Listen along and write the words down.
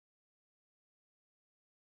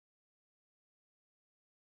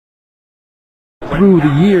Through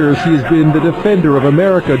the years, he has been the defender of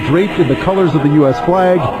America, draped in the colors of the U.S.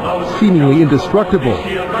 flag, seemingly indestructible,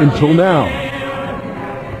 until now.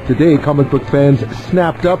 Today, comic book fans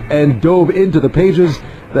snapped up and dove into the pages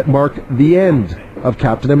that mark the end of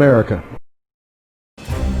Captain America.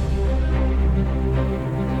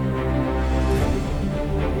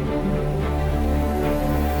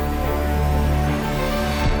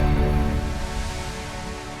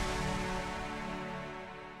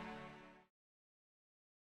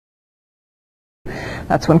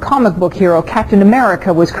 That's when comic book hero Captain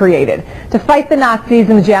America was created, to fight the Nazis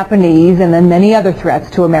and the Japanese and then many other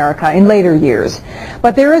threats to America in later years.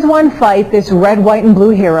 But there is one fight this red, white, and blue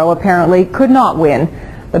hero apparently could not win,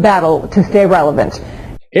 the battle to stay relevant.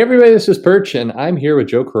 Hey everybody, this is Perch, and I'm here with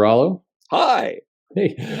Joe Corallo. Hi.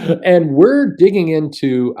 Hey, and we're digging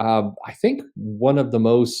into, I think, one of the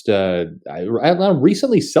most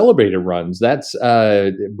recently celebrated runs. That's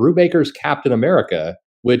Brubaker's Captain America,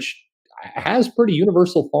 which has pretty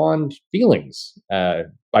universal fond feelings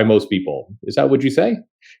by most people. Is that what you say?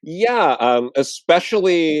 Yeah,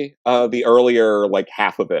 especially the earlier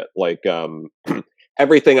half of it,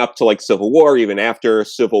 everything up to Civil War, even after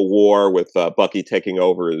Civil War with Bucky taking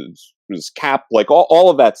over his Cap,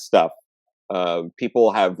 all of that stuff.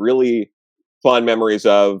 People have really fond memories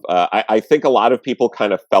of. I think a lot of people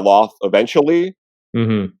kind of fell off eventually.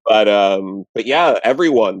 Mm-hmm. But yeah,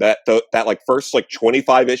 everyone that first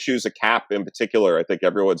 25 issues of Cap in particular, I think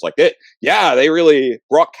everyone's like it. Yeah, they really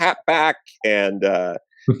brought Cap back, and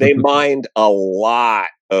they mined a lot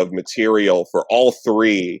of material for all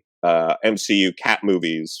three MCU Cap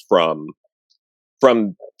movies from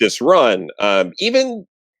this run. Even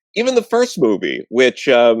the first movie, which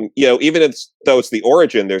even though it's the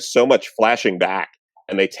origin, there's so much flashing back,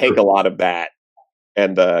 and they take a lot of that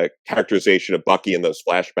and the characterization of Bucky in those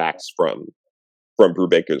flashbacks from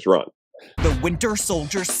Brubaker's run. The Winter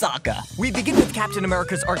Soldier Saga. We begin with Captain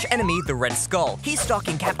America's archenemy, the Red Skull. He's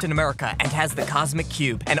stalking Captain America and has the Cosmic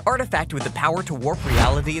Cube, an artifact with the power to warp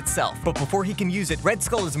reality itself. But before he can use it, Red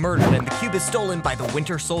Skull is murdered and the cube is stolen by the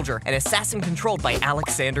Winter Soldier, an assassin controlled by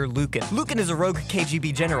Alexander Lukin. Lukin is a rogue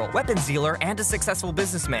KGB general, weapons dealer, and a successful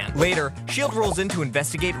businessman. Later, S.H.I.E.L.D. rolls in to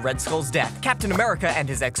investigate Red Skull's death. Captain America and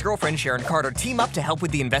his ex-girlfriend Sharon Carter team up to help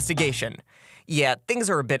with the investigation. Yeah, things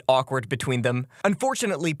are a bit awkward between them.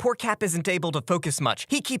 Unfortunately, poor Cap isn't able to focus much.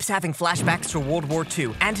 He keeps having flashbacks to World War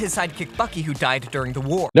II and his sidekick Bucky, who died during the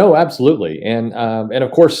war. No, absolutely. And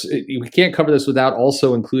of course, we can't cover this without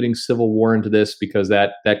also including Civil War into this, because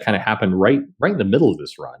that kind of happened right in the middle of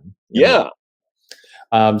this run. Yeah.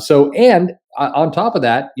 On top of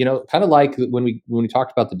that, kind of like when we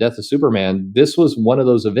talked about the death of Superman, this was one of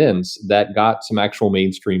those events that got some actual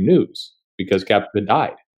mainstream news because Cap had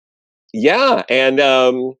died. Yeah, and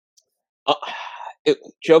Joe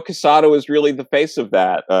Quesada was really the face of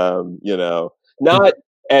that. Not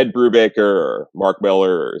Ed Brubaker or Mark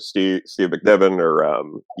Miller or Steve McNiven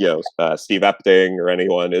or Steve Epting or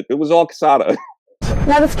anyone. It was all Quesada.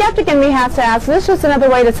 Now, the skeptic in me has to ask, is this just another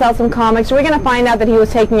way to sell some comics? Are we going to find out that he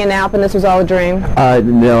was taking a nap and this was all a dream?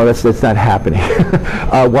 No, that's not happening.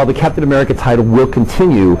 While the Captain America title will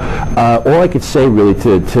continue, all I could say really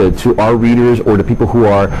to our readers or to people who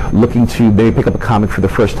are looking to maybe pick up a comic for the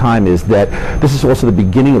first time is that this is also the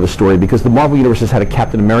beginning of a story, because the Marvel Universe has had a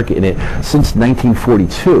Captain America in it since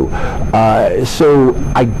 1942. So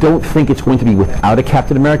I don't think it's going to be without a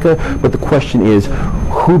Captain America, but the question is,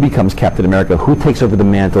 who becomes Captain America? Who takes over the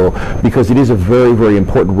mantle? Because it is a very, very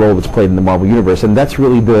important role that's played in the Marvel Universe. And that's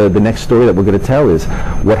really the next story that we're going to tell, is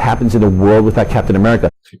what happens in a world without Captain America.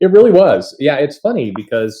 It really was. Yeah, it's funny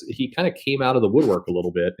because he kind of came out of the woodwork a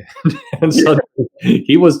little bit. And suddenly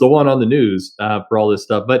he was the one on the news for all this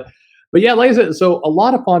stuff. But yeah, like I said, so a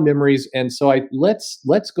lot of fond memories. And so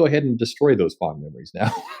let's go ahead and destroy those fond memories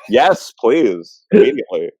now. Yes, please.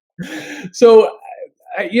 Immediately. So,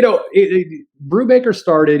 Brubaker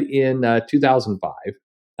started in 2005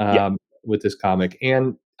 with this comic,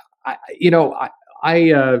 and let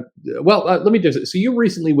me just. So you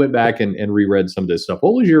recently went back and reread some of this stuff.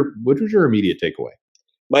 What was your immediate takeaway?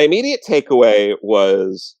 My immediate takeaway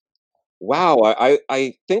was, wow,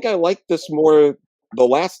 I think I liked this more the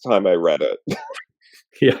last time I read it.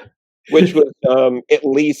 Yeah. Which was at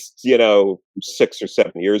least 6 or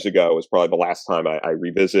 7 years ago was probably the last time I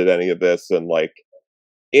revisited any of this, and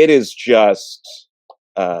it is just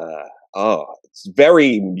it's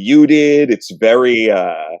very muted. It's very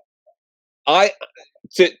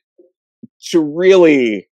to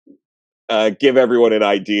really give everyone an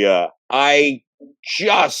idea. I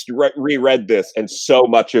just reread this, and so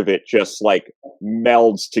much of it just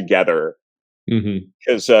melds together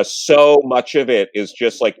because so much of it is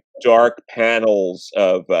just like dark panels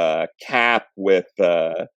of Cap with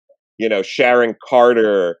Sharon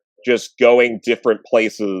Carter just going different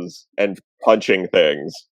places and punching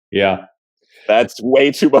things. Yeah. That's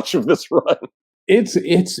way too much of this run.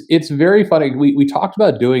 It's very funny. We talked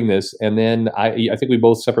about doing this, and then I think we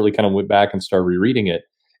both separately kind of went back and started rereading it.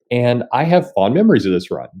 And I have fond memories of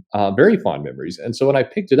this run, very fond memories. And so when I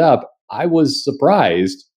picked it up, I was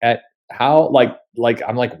surprised at how like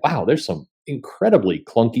I'm like, wow, there's some incredibly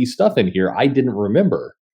clunky stuff in here I didn't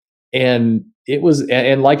remember. And it was,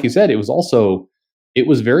 and like you said, it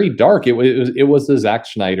was very dark. It was the Zack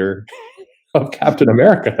Snyder of Captain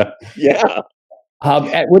America. Yeah.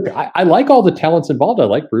 Which I like all the talents involved. I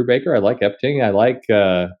like Brubaker. I like Epting.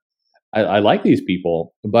 I like these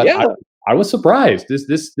people, but Yeah. I was surprised.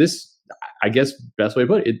 This, I guess, best way to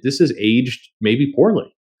put it, this is aged maybe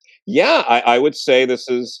poorly. Yeah, I would say this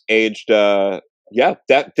is aged,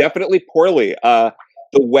 definitely poorly. The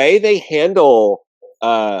way they handle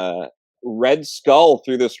Red Skull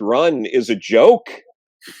through this run is a joke.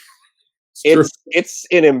 It's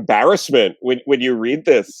an embarrassment when you read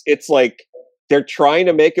this. It's like they're trying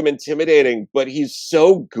to make him intimidating, but he's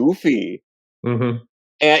so goofy. Mm-hmm.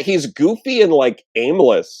 And he's goofy and like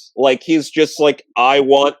aimless. Like he's just like, I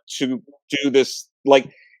want to do this.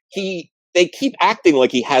 Like they keep acting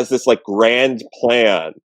like he has this like grand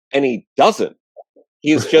plan, and he doesn't.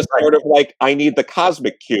 He's just sort of like, I need the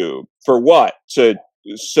cosmic cube for what? To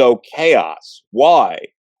sow chaos. Why?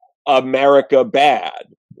 America bad.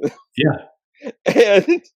 Yeah.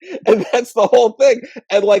 and that's the whole thing.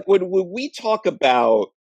 And like when we talk about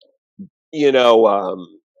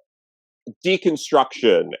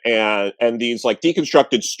deconstruction and these like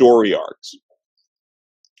deconstructed story arcs,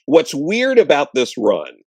 what's weird about this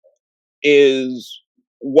run is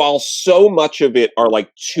while so much of it are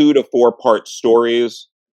like 2 to 4 part stories,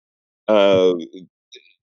 I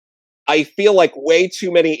feel like way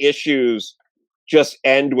too many issues just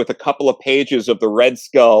end with a couple of pages of the Red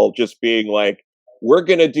Skull just being like, we're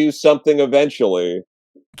gonna do something eventually.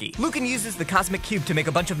 Lucan uses the cosmic cube to make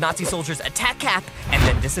a bunch of Nazi soldiers attack Cap and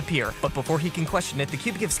then disappear. But before he can question it, the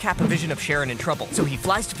cube gives Cap a vision of Sharon in trouble. So he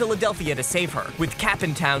flies to Philadelphia to save her. With Cap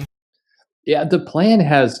in town. Yeah, the plan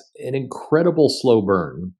has an incredible slow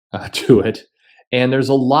burn to it. And there's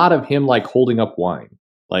a lot of him like holding up wine.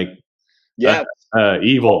 Like, yeah,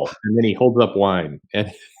 evil. And then he holds up wine.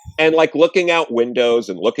 And like looking out windows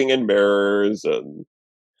and looking in mirrors. And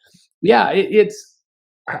yeah,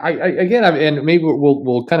 and maybe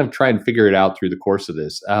we'll kind of try and figure it out through the course of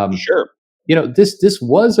this. Sure. This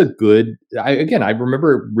was a good. I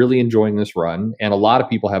remember really enjoying this run, and a lot of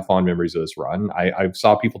people have fond memories of this run. I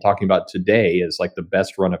saw people talking about today as like the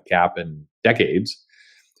best run of Cap in decades,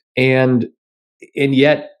 and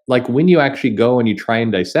yet, like when you actually go and you try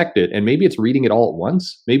and dissect it, and maybe it's reading it all at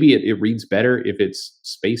once. Maybe it reads better if it's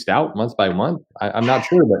spaced out month by month. I'm not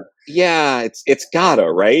sure, but yeah, it's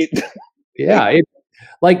gotta, right. Yeah,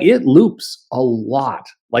 it loops a lot.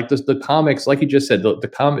 Like the comics, like you just said,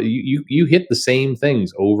 the comic you hit the same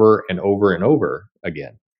things over and over and over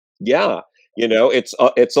again. Yeah,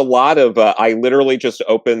 it's a lot of. I literally just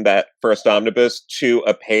opened that first omnibus to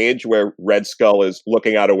a page where Red Skull is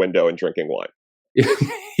looking out a window and drinking wine.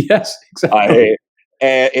 Yes, exactly.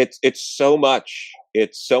 It's so much.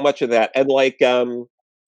 It's so much of that, and like I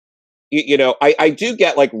do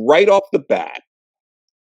get like right off the bat,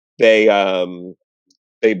 they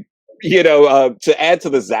to add to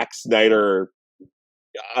the Zack Snyder,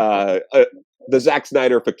 the Zack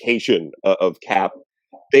Snyderification of Cap,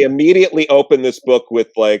 they immediately open this book with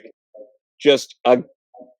like just a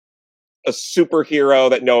superhero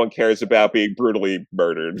that no one cares about being brutally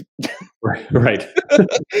murdered. Right.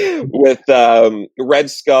 With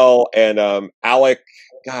Red Skull and Alec.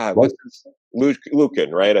 God, what's his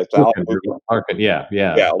Lucan, right? It's Lucan, Larkin, yeah,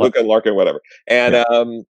 Lucan, Larkin, whatever. And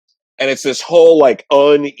and it's this whole like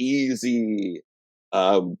uneasy,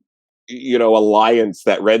 alliance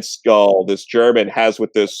that Red Skull, this German, has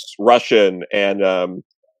with this Russian, and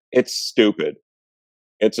it's stupid.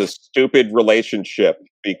 It's a stupid relationship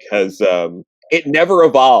because it never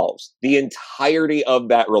evolves. The entirety of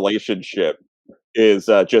that relationship is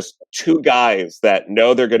just two guys that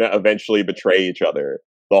know they're going to eventually betray each other.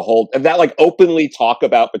 And that like openly talk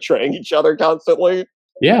about betraying each other constantly.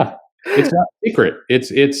 Yeah, it's not secret. It's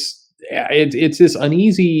this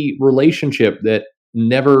uneasy relationship that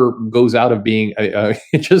never goes out of being.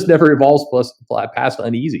 It just never evolves past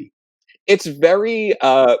uneasy. It's very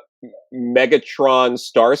Megatron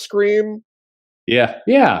Starscream.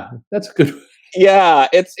 Yeah, that's good. Yeah,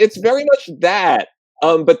 it's very much that.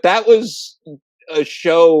 But that was a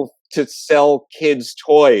show to sell kids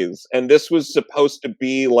toys, and this was supposed to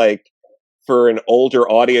be like for an older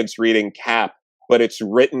audience reading Cap, but it's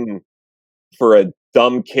written for a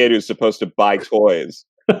dumb kid who's supposed to buy toys.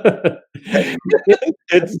 It's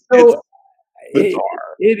bizarre.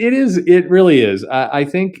 It really is. I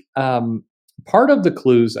think part of the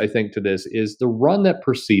clues, I think, to this is the run that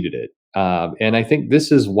preceded it. And I think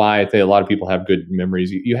this is why I think a lot of people have good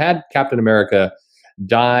memories. You had Captain America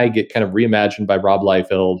die, get kind of reimagined by Rob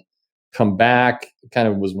Liefeld, come back, kind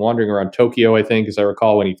of was wandering around Tokyo, I think, as I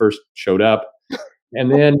recall, when he first showed up.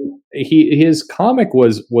 And then his comic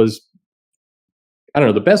was I don't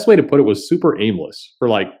know, the best way to put it was super aimless for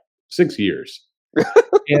like 6 years.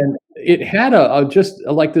 And it had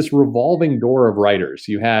like this revolving door of writers.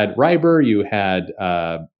 You had Reiber, you had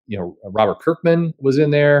Robert Kirkman was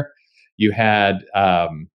in there. You had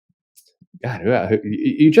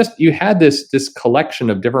you had this collection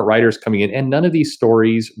of different writers coming in, and none of these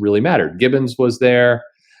stories really mattered. Gibbons was there.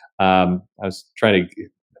 I was trying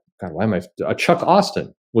to Chuck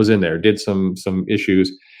Austin was in there, did some issues,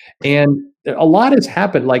 and a lot has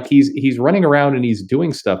happened. Like he's running around and he's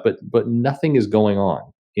doing stuff, but nothing is going on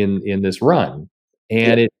in this run,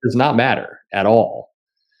 and it does not matter at all.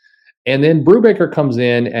 And then Brubaker comes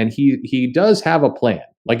in and he does have a plan.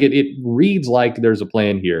 Like it reads like there's a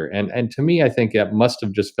plan here, and to me, I think it must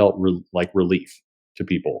have just felt like relief to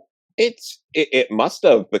people. It must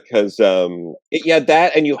have, because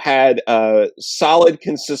that, and you had solid,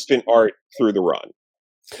 consistent art through the run.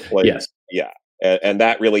 Like, yes, yeah, and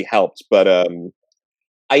that really helped. But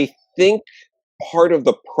I think part of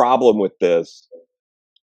the problem with this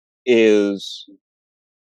is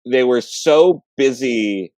they were so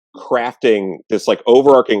busy crafting this like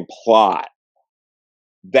overarching plot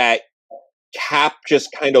that Cap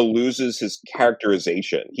just kind of loses his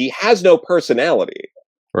characterization. He has no personality.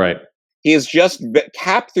 Right. He is just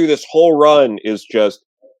Cap through this whole run is just,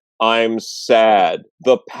 I'm sad.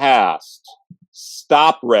 The past.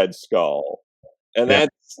 Stop, Red Skull. And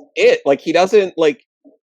that's it. Like he doesn't like.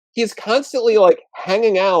 He's constantly like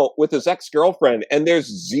hanging out with his ex-girlfriend, and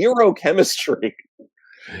there's zero chemistry.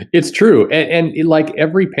 It's true, and like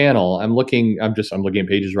every panel, I'm looking at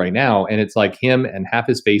pages right now, and it's like him, and half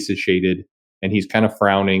his face is shaded, and he's kind of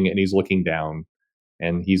frowning, and he's looking down,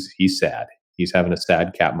 and he's sad. He's having a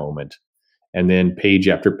sad Cap moment, and then page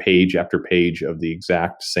after page after page of the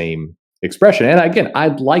exact same expression. And again, I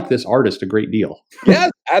like this artist a great deal.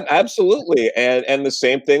 Yes, absolutely, and the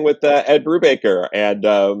same thing with Ed Brubaker. And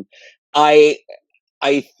I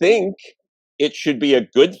think it should be a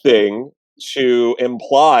good thing to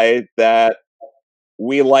imply that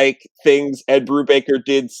we like things Ed Brubaker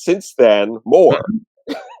did since then more.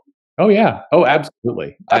 Oh yeah, oh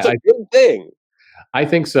absolutely. That's a good thing. I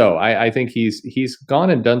think so. I think he's gone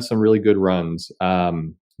and done some really good runs.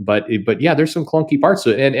 But yeah, there's some clunky parts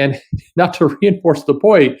to it. And not to reinforce the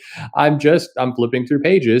point, I'm flipping through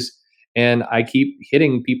pages and I keep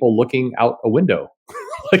hitting people looking out a window.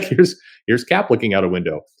 Like here's Cap looking out a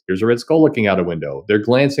window. Here's a Red Skull looking out a window. They're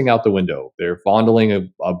glancing out the window. They're fondling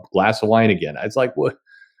a glass of wine again. It's like, what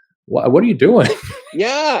are you doing?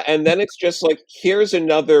 Yeah, and then it's just like, here's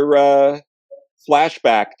another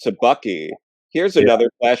flashback to Bucky. Here's another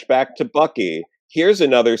flashback to Bucky. Here's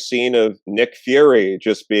another scene of Nick Fury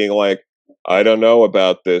just being like, I don't know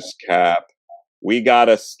about this, Cap. We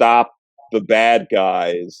gotta stop the bad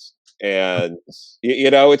guys. And,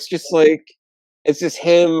 it's just like, it's just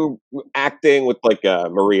him acting with like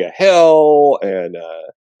Maria Hill and,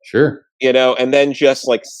 sure. And then just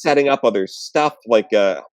like setting up other stuff. Like,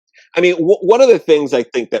 one of the things I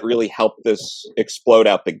think that really helped this explode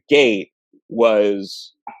out the gate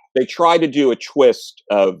was they tried to do a twist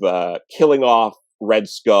of killing off Red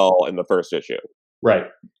Skull in the first issue. Right.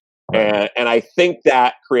 And I think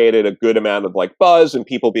that created a good amount of like buzz and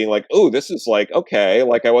people being like, oh, this is like, okay,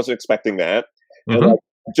 like I wasn't expecting that. Mm-hmm. And like,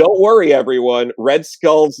 don't worry, everyone. Red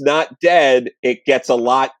Skull's not dead. It gets a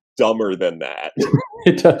lot dumber than that.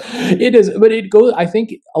 It is, but it goes. I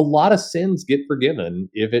think a lot of sins get forgiven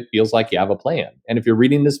if it feels like you have a plan. And if you're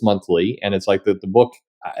reading this monthly, and it's like the book.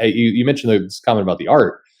 You mentioned this comment about the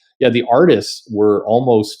art. Yeah, the artists were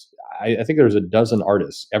almost. I think there was a dozen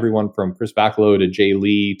artists. Everyone from Chris Bachalo to Jay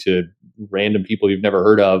Lee to random people you've never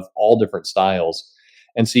heard of, all different styles.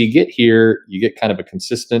 And so you get here, you get kind of a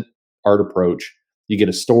consistent art approach. You get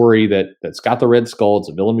a story that's got the Red Skull. It's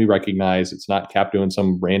a villain we recognize. It's not Cap doing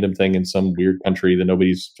some random thing in some weird country that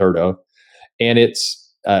nobody's heard of. And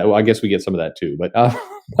it's, I guess we get some of that too. But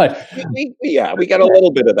we got a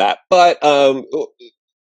little bit of that. But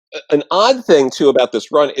an odd thing too about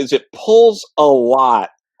this run is it pulls a lot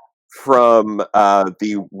from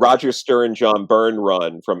the Roger Stern, John Byrne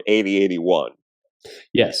run from 80-81.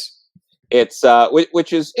 Yes. It's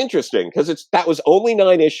which is interesting because that was only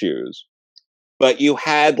 9 issues, but you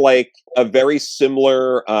had like a very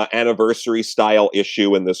similar anniversary style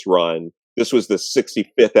issue in this run. This was the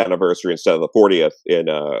 65th anniversary instead of the 40th in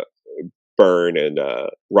Byrne and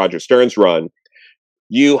Roger Stern's run.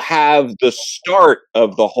 You have the start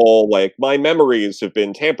of the whole like my memories have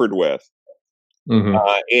been tampered with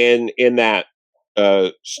in that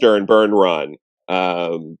Stern Byrne run.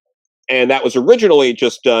 And that was originally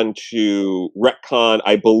just done to retcon,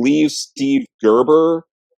 I believe Steve Gerber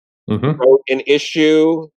wrote an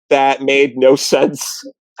issue that made no sense.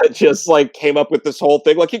 That just like came up with this whole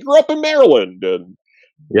thing. Like he grew up in Maryland and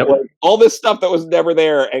like, all this stuff that was never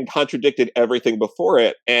there and contradicted everything before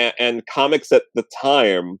it. And comics at the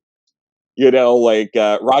time, you know, like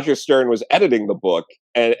Roger Stern was editing the book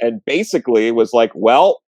and basically was like,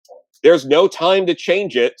 well, there's no time to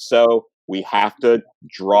change it, so we have to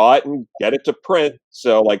draw it and get it to print.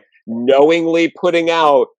 So, like, knowingly putting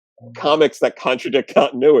out comics that contradict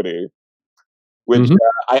continuity, which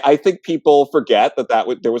I think people forget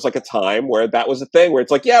there was like a time where that was a thing where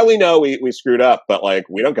it's like, yeah, we know we screwed up, but like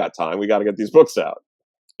we don't got time. We got to get these books out.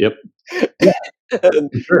 Yep. And,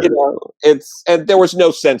 you know, and there was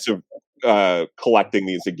no sense of collecting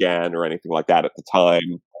these again or anything like that at the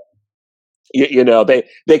time. You know, they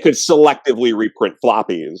could selectively reprint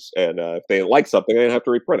floppies, and if they didn't like something, they didn't have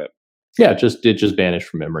to reprint it. Yeah, it just vanished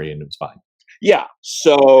from memory, and it was fine. Yeah,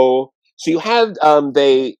 so you had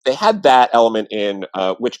they had that element in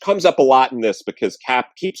which comes up a lot in this because Cap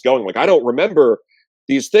keeps going like I don't remember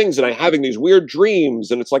these things, and I'm having these weird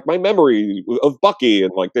dreams, and it's like my memory of Bucky,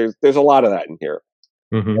 and like there's a lot of that in here.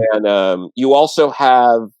 And you also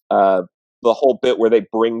have the whole bit where they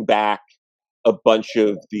bring back a bunch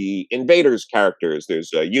of the Invaders characters.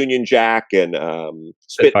 There's Union Jack and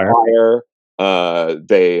Spitfire.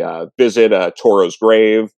 They visit Toro's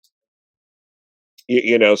grave.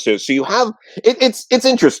 You know, so you have it's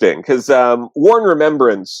interesting because War and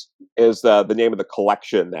Remembrance is the name of the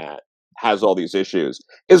collection that has all these issues.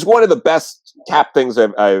 Is one of the best Cap things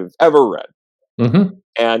I've ever read,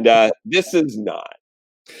 and this is not.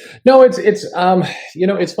 No, it's you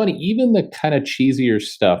know, it's funny. Even the kind of cheesier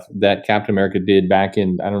stuff that Captain America did back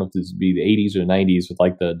in, I don't know if this would be the 80s or 90s with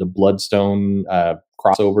like the Bloodstone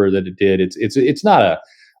crossover that it did. It's not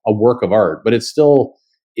a work of art, but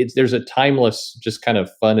there's a timeless, just kind of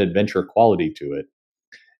fun adventure quality to it,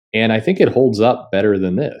 and I think it holds up better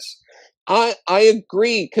than this. I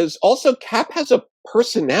agree because also Cap has a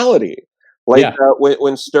personality. Like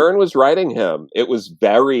when Stern was writing him, it was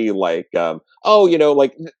very like, oh, you know,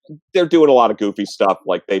 like they're doing a lot of goofy stuff.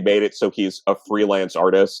 Like they made it so he's a freelance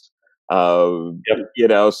artist, you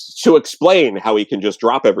know, to explain how he can just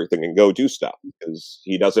drop everything and go do stuff because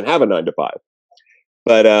he doesn't have a 9-to-5.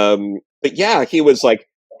 But yeah, he was like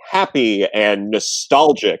happy and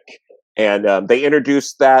nostalgic, and they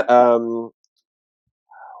introduced that.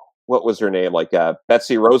 What was her name? Like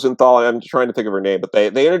Betsy Rosenthal. I'm trying to think of her name, but they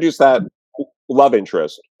introduced that love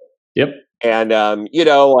interest. Yep. And you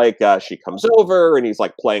know, like she comes over and he's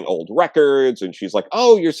like playing old records, and she's like,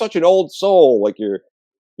 "Oh, you're such an old soul. Like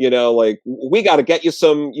you know, like we got to get you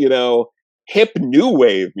some, you know, hip new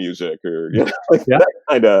wave music or you know, like that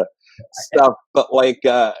kind of stuff." But like,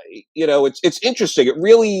 you know, it's interesting. It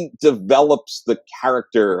really develops the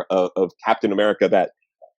character of Captain America that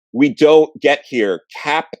we don't get here.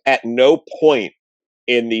 Cap at no point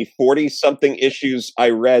in the 40-something issues I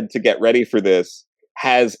read to get ready for this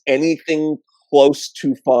has anything close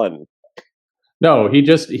to fun. No,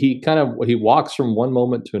 he walks from one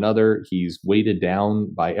moment to another. He's weighted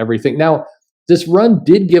down by everything. Now, this run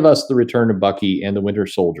did give us the return of Bucky and the Winter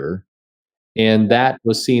Soldier, and that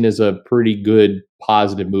was seen as a pretty good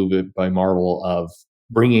positive move by Marvel of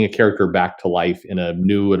bringing a character back to life in a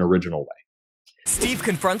new and original way. Steve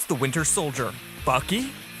confronts the Winter Soldier. Bucky?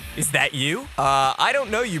 Is that you? I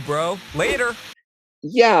don't know you, bro. Later.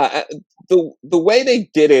 Yeah, the way they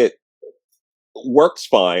did it works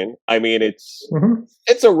fine. I mean, it's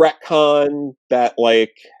a retcon that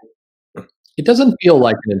like it doesn't feel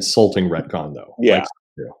like an insulting retcon though. Yeah,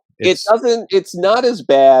 it doesn't. It's not as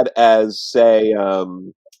bad as say,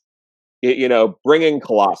 you know, bringing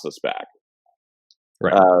Colossus back.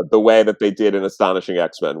 Right. The way that they did in Astonishing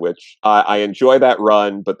X-Men, which I enjoy that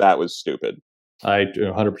run, but that was stupid. I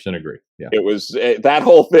 100% agree. Yeah, it was that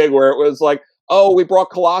whole thing where it was like, oh, we brought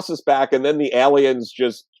Colossus back, and then the aliens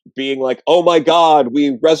just being like, oh my god,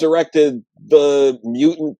 we resurrected the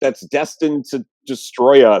mutant that's destined to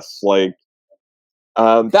destroy us. Like,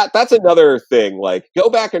 That's another thing. Like, go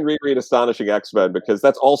back and reread Astonishing X-Men because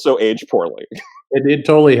that's also aged poorly. It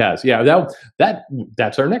totally has. Yeah,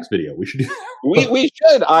 that's our next video. We should do. We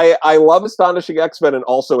should. I love Astonishing X-Men, and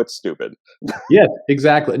also it's stupid. Yeah,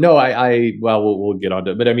 exactly. No, well, we'll get on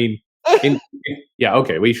to it, but I mean, yeah,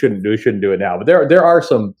 okay, we shouldn't do it now. But there are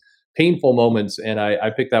some painful moments, and I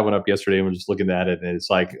picked that one up yesterday and was just looking at it, and it's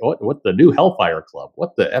like, what the new Hellfire Club?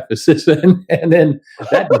 What the F is this? And then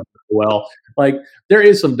that didn't go well, like there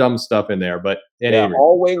is some dumb stuff in there, but anyway,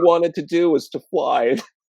 all Wing wanted to do was to fly.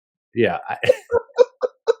 Yeah,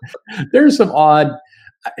 there's some odd.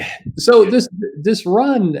 So this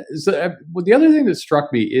run. So, well, the other thing that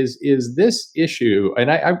struck me is this issue, and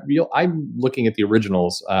I'm looking at the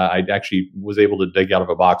originals. I actually was able to dig out of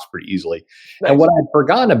a box pretty easily. Nice. And what I'd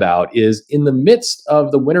forgotten about is in the midst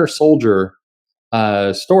of the Winter Soldier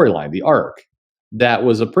storyline, the arc, that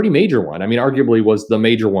was a pretty major one. I mean, arguably was the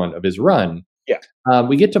major one of his run. Yeah.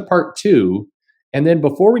 We get to part 2, and then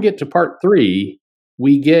before we get to part 3,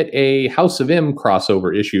 we get a House of M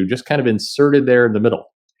crossover issue just kind of inserted there in the middle.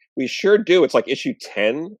 We sure do. It's like issue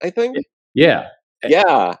 10, I think. Yeah.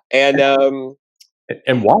 Yeah. And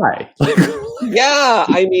why? yeah,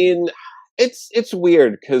 I mean, it's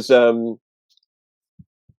weird because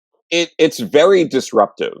it's very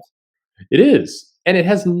disruptive. It is. And it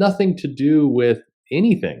has nothing to do with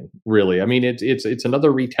anything, really. I mean, it's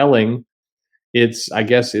another retelling. I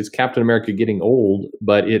guess it's Captain America getting old,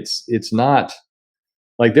 but it's not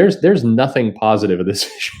like there's nothing positive of this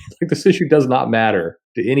issue. Like this issue does not matter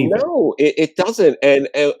to anything. No, it doesn't. And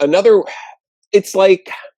another, it's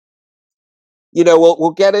like,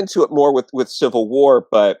 we'll get into it more with Civil War,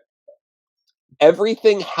 but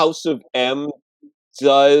everything House of M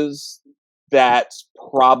does that's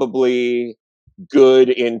probably good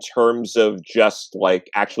in terms of just like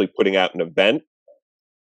actually putting out an event.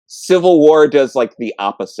 Civil War does like the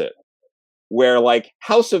opposite, where like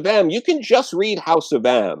House of M, you can just read House of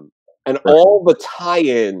M, and all the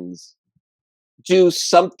tie-ins do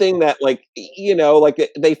something that like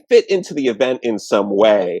like they fit into the event in some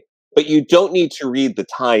way, but you don't need to read the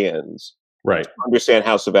tie-ins to understand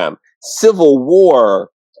House of M. Civil War,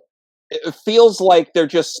 it feels like they're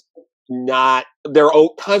just not, they're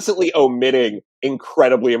constantly omitting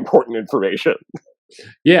incredibly important information.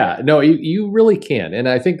 Yeah, no, you really can. And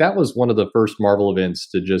I think that was one of the first Marvel events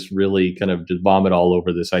to just really kind of just vomit all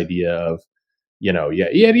over this idea of, you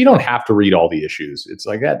don't have to read all the issues. It's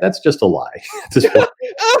like that's just a lie.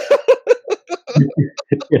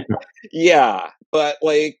 Yeah, but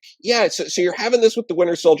like, so you're having this with the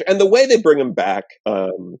Winter Soldier, and the way they bring him back,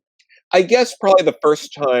 I guess probably the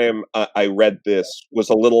first time I read this was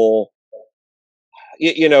a little,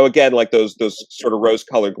 again, like those sort of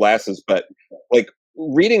rose-colored glasses, but like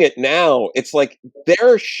reading it now, it's like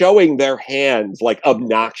they're showing their hands like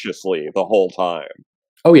obnoxiously the whole time.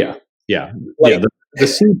 Oh yeah. Like, the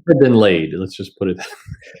seeds have been laid. Let's just put it.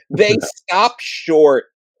 They stop short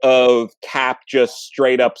of Cap just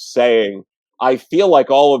straight up saying, "I feel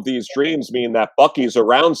like all of these dreams mean that Bucky's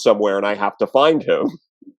around somewhere, and I have to find him."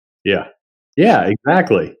 Yeah,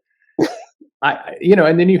 exactly.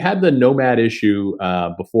 And then you had the Nomad issue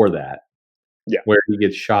before that, where he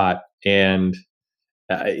gets shot, and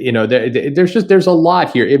there's a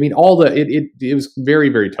lot here. I mean, it was very,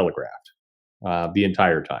 very telegraphed the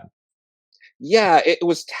entire time. Yeah, it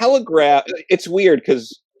was telegraphed. It's weird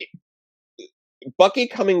because Bucky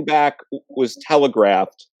coming back was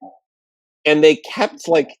telegraphed, and they kept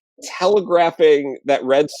like telegraphing that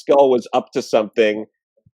Red Skull was up to something,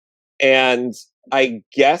 and I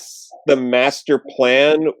guess the master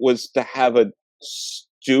plan was to have a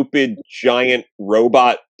stupid giant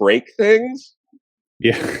robot break things.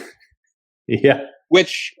 Yeah. Yeah.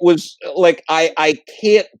 Which was like, I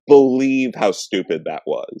can't believe how stupid that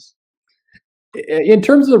was. In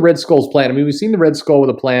terms of the Red Skull's plan, I mean, we've seen the Red Skull with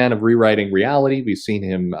a plan of rewriting reality. We've seen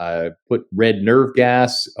him put red nerve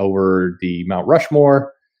gas over the Mount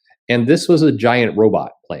Rushmore, and this was a giant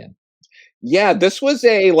robot plan. Yeah, this was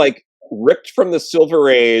a like ripped from the Silver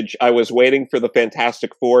Age. I was waiting for the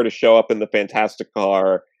Fantastic Four to show up in the Fantastic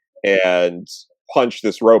Car and punch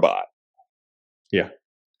this robot. Yeah,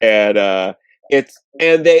 and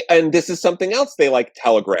this is something else they like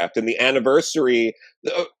telegraphed in the anniversary.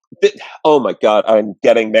 Oh my god, I'm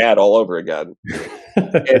getting mad all over again.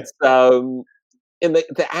 It's in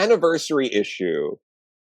the anniversary issue.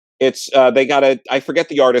 It's they got I forget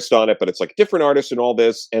the artist on it, but it's like different artist and all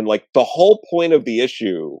this, and like the whole point of the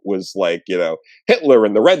issue was like, Hitler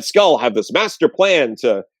and the Red Skull have this master plan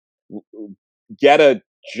to get a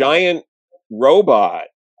giant robot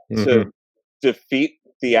to defeat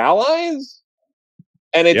the Allies.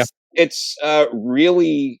 And it's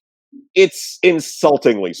really, it's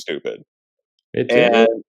insultingly stupid. It's And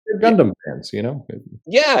they're Gundam fans, you know.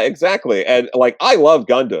 yeah, exactly. And like, I love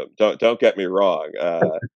Gundam. Don't get me wrong.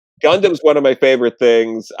 Gundam's one of my favorite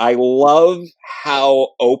things. I love how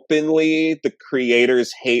openly the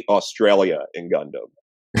creators hate Australia in Gundam.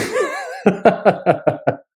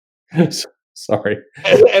 Sorry.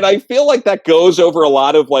 And I feel like that goes over a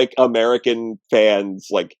lot of like American fans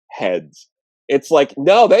like heads. It's like,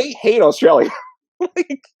 no, they hate Australia.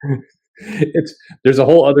 Like, It's there's a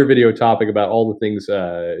whole other video topic about all the things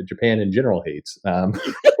Japan in general hates.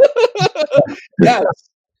 yes,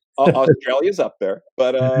 Australia's up there,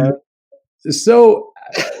 but So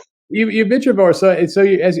you mentioned more. So as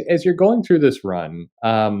you're going through this run,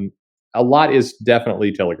 a lot is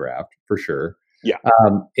definitely telegraphed for sure. yeah,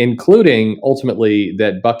 Including ultimately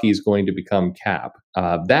that Bucky's going to become Cap.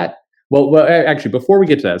 Actually, before we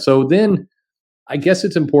get to that, so then I guess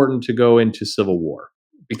it's important to go into Civil War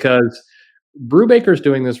because Brubaker's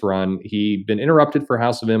doing this run. He'd been interrupted for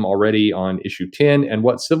House of M already on issue 10, and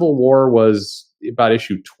what Civil War was about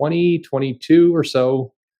issue 20, 22 or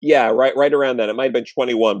so. yeah, right around then. It might have been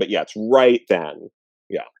 21, but yeah, it's right then.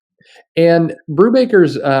 Yeah. And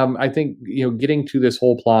Brubaker's, I think, getting to this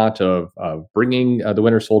whole plot of bringing the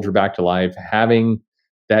Winter Soldier back to life, having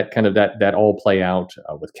that kind of that all play out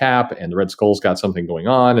with Cap and the Red Skull's got something going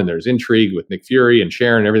on, and there's intrigue with Nick Fury and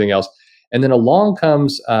Sharon and everything else. And then along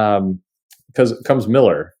comes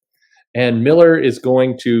Miller, and Miller is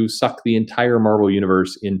going to suck the entire Marvel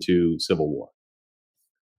universe into Civil War.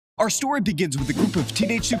 Our story begins with a group of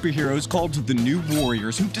teenage superheroes called the New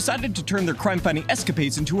Warriors who've decided to turn their crime-fighting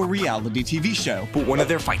escapades into a reality TV show. But one of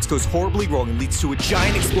their fights goes horribly wrong and leads to a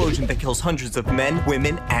giant explosion that kills hundreds of men,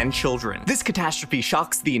 women, and children. This catastrophe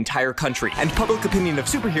shocks the entire country, and public opinion of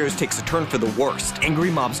superheroes takes a turn for the worst.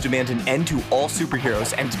 Angry mobs demand an end to all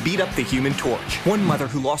superheroes and beat up the Human Torch. One mother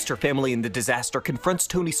who lost her family in the disaster confronts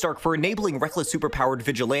Tony Stark for enabling reckless superpowered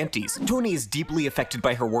vigilantes. Tony is deeply affected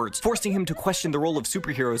by her words, forcing him to question the role of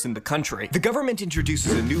superheroes in the country. The government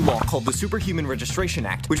introduces a new law called the Superhuman Registration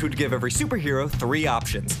Act, which would give every superhero 3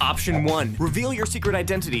 options. Option 1, reveal your secret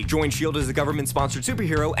identity, join S.H.I.E.L.D. as a government-sponsored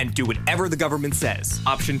superhero, and do whatever the government says.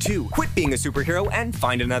 Option 2, quit being a superhero and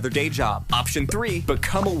find another day job. Option 3,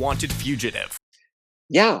 become a wanted fugitive.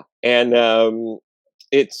 Yeah, and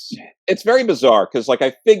it's very bizarre because like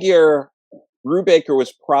I figure Brubaker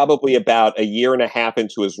was probably about a year and a half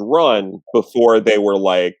into his run before they were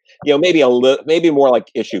like, maybe more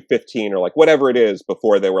like issue 15 or like whatever it is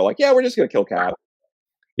before they were like, yeah, we're just gonna kill Cap.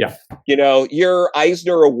 Yeah. Your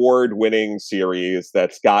Eisner Award winning series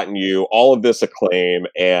that's gotten you all of this acclaim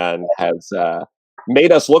and has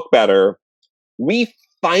made us look better. We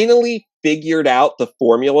finally figured out the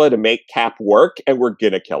formula to make Cap work, and we're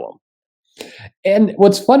gonna kill him. And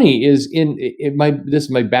what's funny is this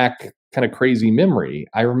is my back kind of crazy memory.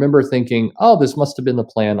 I remember thinking, oh, this must have been the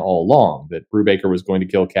plan all along, that Brubaker was going to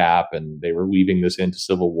kill Cap and they were weaving this into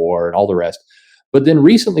Civil War and all the rest. But then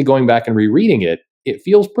recently going back and rereading it, it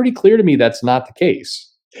feels pretty clear to me that's not the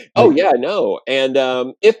case. Oh, yeah, no. And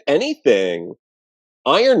if anything,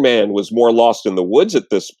 Iron Man was more lost in the woods at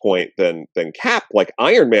this point than Cap. Like,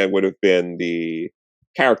 Iron Man would have been the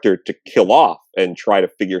character to kill off and try to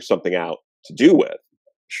figure something out to do with.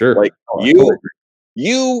 Sure. Like,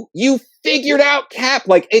 you figured out Cap.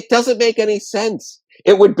 Like, it doesn't make any sense.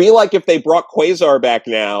 It would be like if they brought Quasar back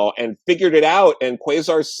now and figured it out, and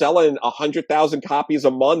Quasar's selling 100,000 copies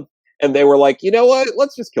a month, and they were like, you know what?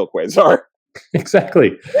 Let's just kill Quasar.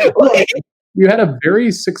 Exactly. You had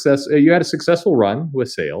a successful run with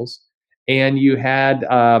sales, and you had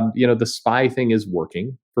the spy thing is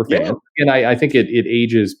working for fans. Yeah. And I think it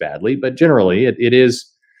ages badly, but generally it is,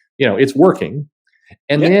 it's working.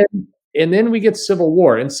 And then we get Civil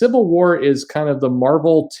War, and Civil War is kind of the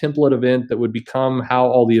Marvel template event that would become how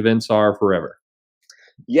all the events are forever.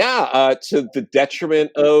 Yeah, to the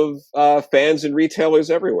detriment of fans and retailers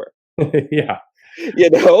everywhere. Yeah.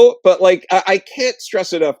 But like, I can't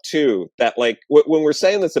stress enough too, that like, when we're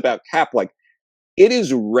saying this about Cap, like, it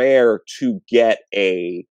is rare to get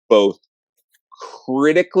a both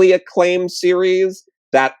critically acclaimed series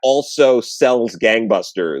that also sells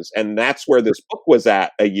gangbusters, and that's where this book was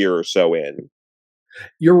at a year or so in.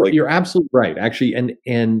 You're absolutely right, actually,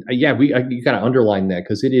 and yeah, you kind of underline that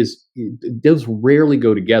because those rarely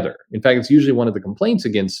go together. In fact, it's usually one of the complaints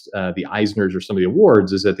against the Eisners or some of the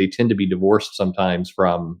awards is that they tend to be divorced sometimes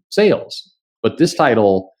from sales. But this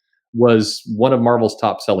title was one of Marvel's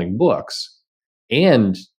top selling books,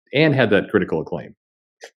 and had that critical acclaim.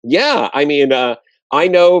 Yeah, I mean, I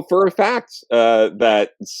know for a fact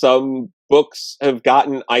that some books have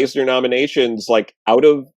gotten Eisner nominations like out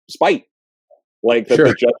of spite. Like that Sure.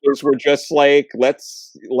 the judges were just like,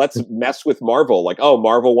 let's mess with Marvel. Like, oh,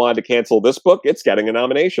 Marvel wanted to cancel this book, it's getting a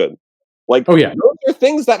nomination. Like, Oh yeah, those are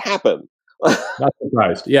things that happen. not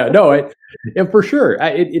surprised. Yeah, no, and for sure,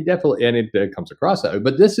 it definitely, and it comes across that way.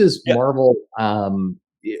 But this is Yeah. Marvel,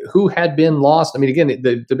 who had been lost. I mean, again,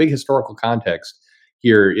 the big historical context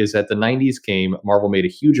here is that the '90s came. Marvel made a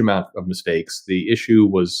huge amount of mistakes. The issue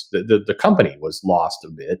was the company was lost a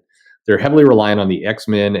bit. They're heavily reliant on the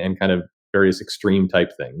X-Men and kind of various extreme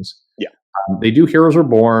type things. Yeah. They do Heroes Are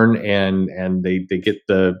Born, and they get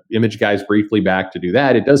the Image guys briefly back to do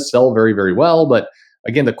that. It does sell very, very well, but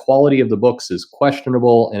again, the quality of the books is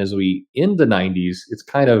questionable. And as we end the '90s, it's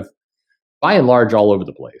kind of by and large all over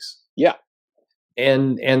the place. Yeah.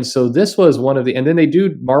 And so this was one of the, and then they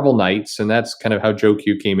do Marvel Knights, and that's kind of how Joe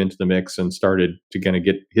Q came into the mix and started to kind of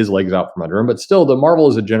get his legs out from under him. But still, the Marvel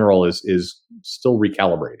as a general is still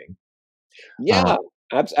recalibrating. Yeah,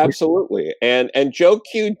 absolutely. And Joe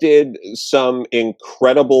Q did some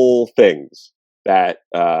incredible things that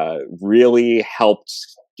really helped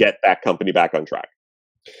get that company back on track.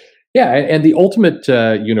 Yeah, and the Ultimate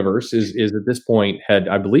universe is at this point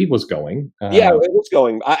I believe was going. Yeah, it was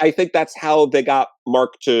going. I think that's how they got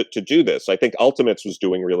Mark to do this. I think Ultimates was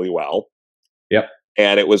doing really well. Yep.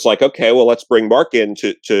 And it was like, okay, well, let's bring Mark in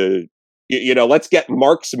to let's get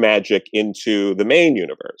Mark's magic into the main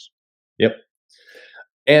universe. Yep.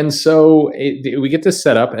 And so we get this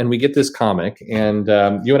set up and we get this comic, and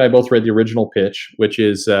you and I both read the original pitch, which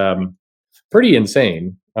is pretty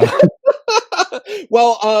insane.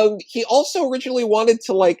 Well, he also originally wanted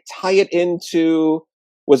to like tie it into,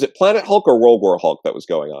 was it Planet Hulk or World War Hulk that was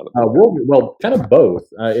going on? Well, kind of both.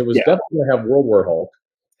 It was definitely going to have World War Hulk,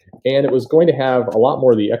 and it was going to have a lot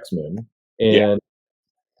more of the X-Men. And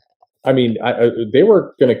I mean, they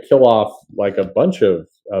were going to kill off like a bunch of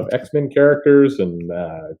X-Men characters, and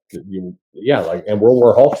and World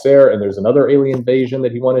War Hulk's there, and there's another alien invasion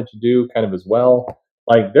that he wanted to do kind of as well.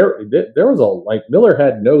 Like there was Miller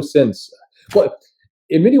had no sense. Well,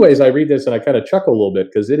 in many ways, I read this and I kind of chuckle a little bit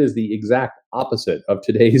because it is the exact opposite of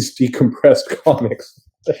today's decompressed comics.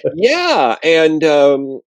 Yeah, and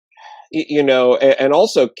and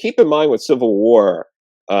also keep in mind with Civil War,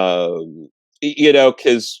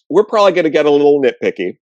 because we're probably going to get a little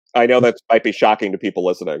nitpicky. I know that might be shocking to people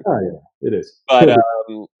listening. Oh yeah, it is.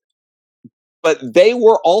 But they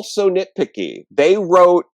were also nitpicky. They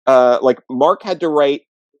wrote Mark had to write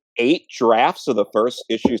 8 drafts of the first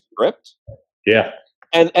issue script. Yeah.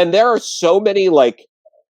 And there are so many like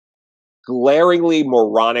glaringly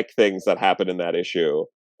moronic things that happen in that issue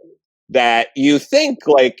that you think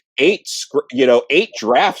like 8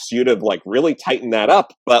 drafts you'd have like really tightened that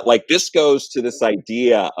up, but like this goes to this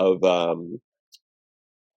idea of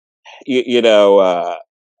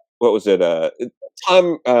what was it,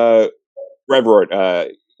 Tom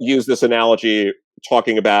Brevoort used this analogy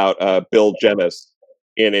talking about Bill Jemas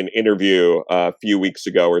in an interview a few weeks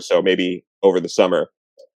ago or so, maybe over the summer.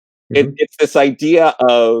 It's this idea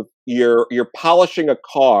of you're polishing a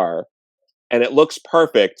car and it looks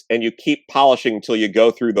perfect, and you keep polishing until you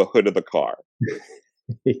go through the hood of the car.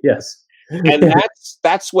 Yes. And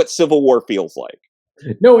that's what Civil War feels like.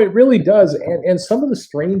 No, it really does. And some of the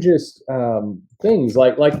strangest things,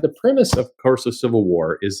 like the premise, of course, of Civil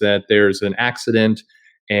War is that there's an accident,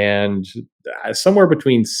 and somewhere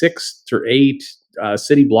between 6 to 8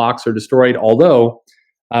 city blocks are destroyed. Although,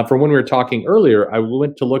 from when we were talking earlier, I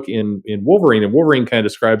went to look in Wolverine, and Wolverine kind of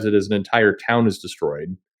describes it as an entire town is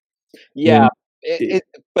destroyed. Yeah,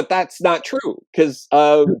 but that's not true, because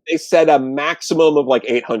they said a maximum of like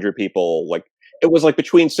 800 people. Like it was like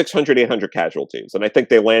between 600 800 casualties, and I think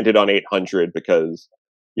they landed on 800 because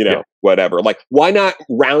whatever. Like, why not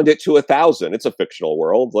round it to 1,000? It's a fictional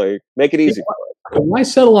world. Like, make it easy. Why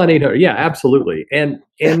settle on 800? Yeah, absolutely. And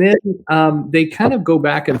then they kind of go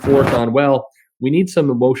back and forth on, well, we need some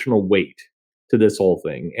emotional weight to this whole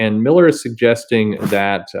thing. And Miller is suggesting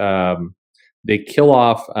that they kill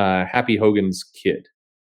off Happy Hogan's kid,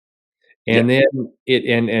 and then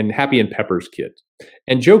and Happy and Pepper's kid.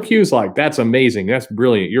 And Joe Q's like, that's amazing, that's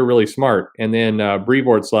brilliant, you're really smart. And then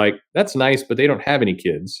Brevoort's like, that's nice, but they don't have any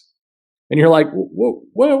kids. And you're like,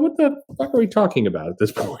 what the fuck are we talking about at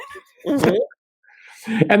this point?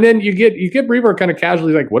 And then you get Brevoort kind of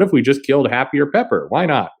casually like, what if we just killed Happy or Pepper? Why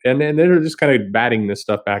not? And then they're just kind of batting this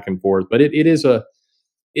stuff back and forth. But it is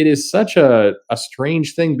such a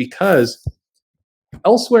strange thing, because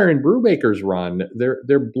elsewhere in Brubaker's run,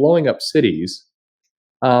 they're blowing up cities,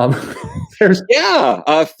 Um, there's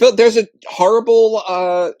there's a horrible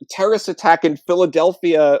terrorist attack in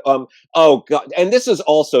Philadelphia. Oh god, and this is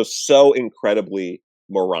also so incredibly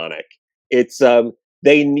moronic. It's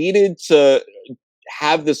they needed to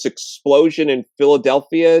have this explosion in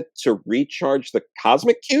Philadelphia to recharge the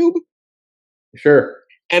cosmic cube, sure.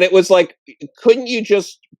 and it was like, couldn't you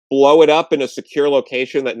just blow it up in a secure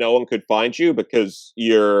location that no one could find you because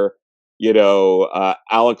you're,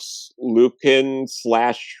 Alex Lukin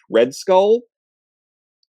 / Red Skull?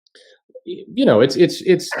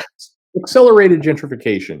 It's accelerated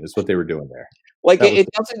gentrification is what they were doing there. Like it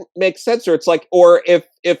doesn't make sense, or it's like, or if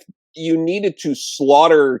you needed to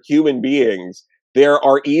slaughter human beings, there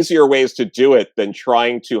are easier ways to do it than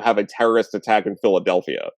trying to have a terrorist attack in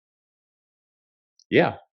Philadelphia.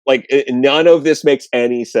 Yeah. Like none of this makes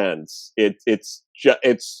any sense. It's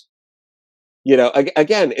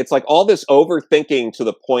again, it's like all this overthinking to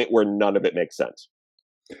the point where none of it makes sense.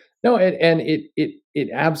 No,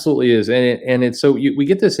 it absolutely is, and it's so we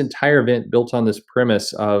get this entire event built on this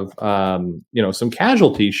premise of some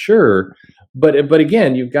casualties, sure, but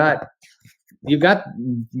again, you've got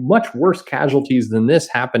much worse casualties than this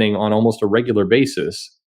happening on almost a regular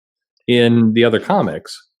basis in the other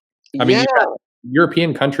comics. I mean, you've got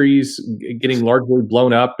European countries getting largely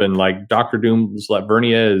blown up, and like Doctor Doom's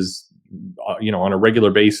Latvernia is on a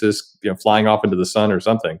regular basis flying off into the sun or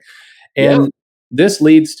something, and this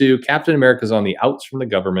leads to Captain America's on the outs from the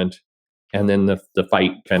government, and then the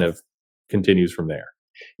fight kind of continues from there.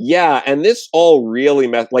 Yeah, and this all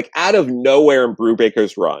really out of nowhere in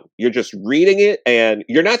Brubaker's run. You're just reading it, and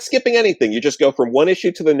you're not skipping anything. You just go from one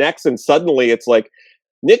issue to the next, and suddenly it's like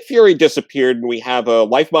Nick Fury disappeared, and we have a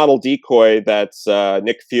life model decoy that's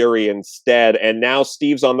Nick Fury instead, and now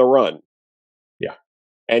Steve's on the run. Yeah.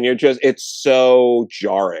 And it's so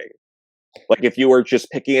jarring. Like if you were just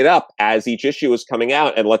picking it up as each issue was coming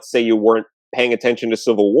out, and let's say you weren't paying attention to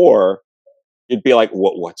Civil War, you'd be like,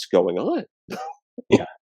 what's going on? Yeah.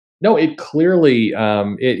 No, it clearly,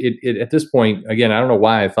 it at this point, again, I don't know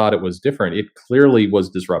why I thought it was different. It clearly was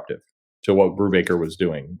disruptive to what Brubaker was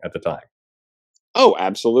doing at the time. Oh,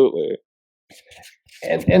 absolutely.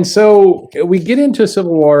 And so we get into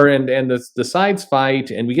Civil War and the sides fight,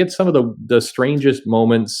 and we get some of the strangest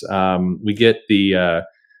moments. We get the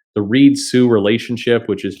Reed Sue relationship,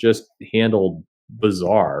 which is just handled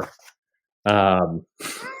bizarre. So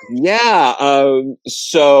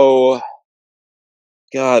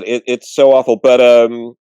God, it's so awful. But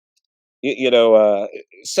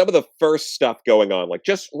some of the first stuff going on, like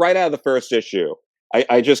just right out of the first issue,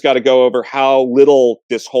 I just got to go over how little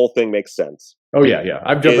this whole thing makes sense. Oh yeah,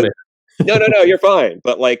 I'm jumping in. No, you're fine.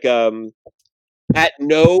 But like, at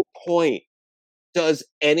no point does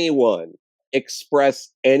anyone express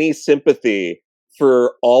any sympathy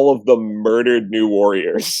for all of the murdered New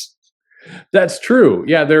Warriors. That's true.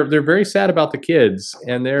 Yeah, they're very sad about the kids,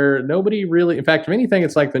 and nobody really. In fact, if anything,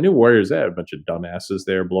 it's like the New Warriors. They had a bunch of dumbasses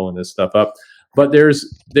there blowing this stuff up, but there's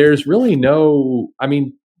really no. I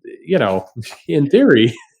mean, in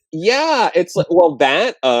theory. Yeah, it's like, well,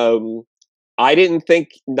 that I didn't think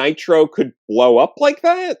Nitro could blow up like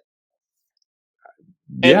that.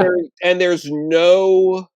 Yeah. And there's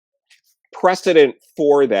no precedent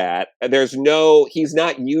for that. He's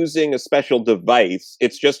not using a special device.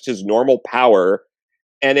 It's just his normal power.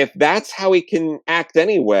 And if that's how he can act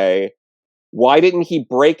anyway, why didn't he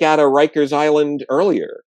break out of Rikers Island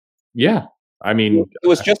earlier? Yeah. I mean, it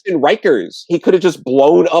was just in Rikers. He could have just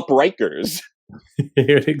blown up Rikers.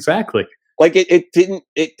 Exactly. Like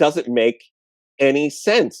it doesn't make any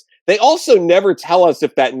sense. They also never tell us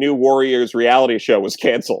if that New Warriors reality show was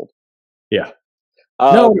canceled. Yeah.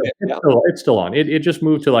 No, it's still on. It just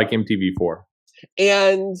moved to like MTV4.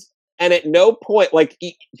 And at no point, like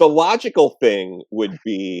the logical thing would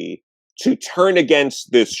be to turn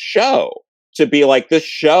against this show, to be like, this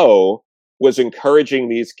show was encouraging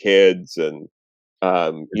these kids and,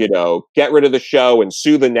 get rid of the show and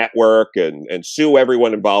sue the network and sue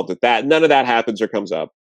everyone involved with that. None of that happens or comes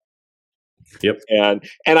up. Yep. And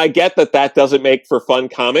I get that doesn't make for fun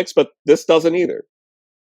comics, but this doesn't either.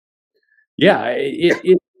 Yeah,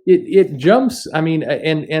 it jumps. I mean,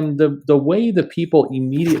 and the way the people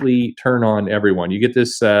immediately turn on everyone. You get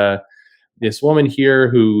this woman here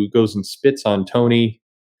who goes and spits on Tony,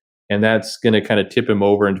 and that's going to kind of tip him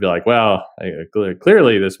over and be like, well,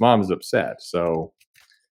 clearly this mom's upset, so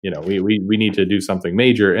we need to do something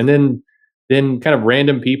major. And then kind of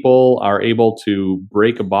random people are able to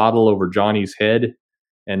break a bottle over Johnny's head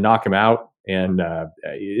and knock him out, and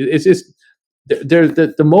it's just.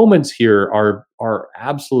 The moments here are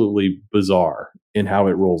absolutely bizarre in how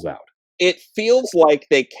it rolls out. it feels like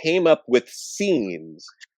they came up with scenes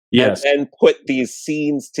Yes. and then put these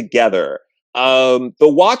scenes together. The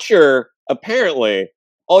Watcher, apparently,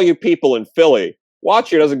 all you people in Philly,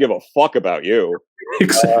 Watcher doesn't give a fuck about you.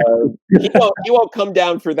 Exactly. He won't come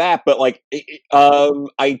down for that. But like,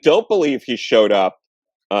 I don't believe he showed up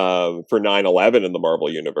for 9/11 in the Marvel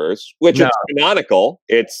universe, which No. is canonical.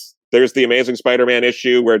 There's the Amazing Spider-Man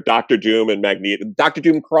issue where Doctor Doom and Magneto, Doctor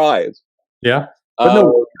Doom cries. Yeah. But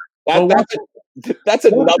no. That's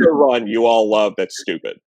another run you all love. That's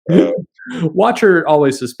stupid. Watcher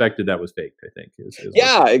always suspected that was fake, I think.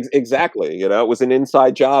 Exactly. It was an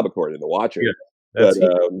inside job according to Watcher. Yeah, but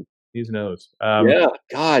he knows. yeah,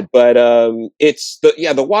 God, but it's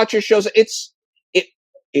the Watcher shows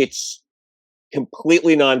it's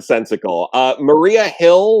completely nonsensical. Maria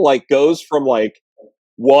Hill goes from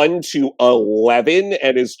 1 to 11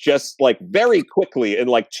 and is just very quickly in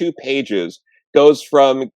 2 pages goes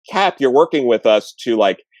from Cap, you're working with us,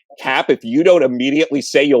 to Cap, if you don't immediately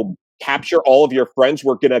say you'll capture all of your friends,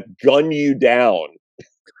 we're gonna gun you down.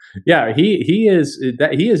 Yeah, he is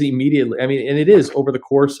immediately. I mean, and it is over the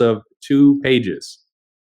course of 2 pages.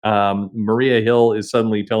 Maria Hill is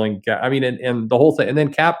suddenly telling Cap. I mean, and the whole thing, and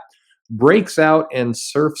then Cap breaks out and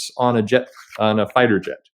surfs on a fighter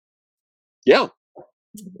jet. Yeah,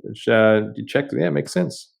 which it makes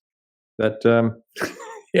sense. That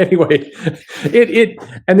anyway, it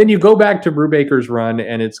and then you go back to Brubaker's run,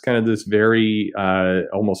 and it's kind of this very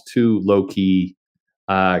almost too low key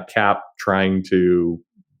Cap trying to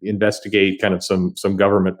investigate kind of some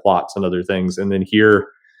government plots and other things, and then here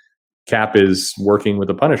Cap is working with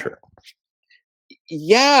the Punisher.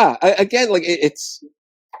 Yeah, again,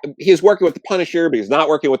 he's working with the Punisher, but he's not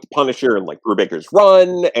working with the Punisher in Brubaker's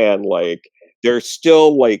run, and there's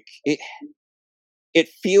still it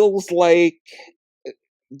feels like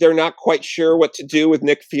they're not quite sure what to do with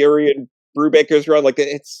Nick Fury and Brubaker's run.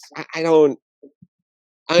 I don't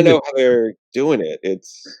know how they're doing it.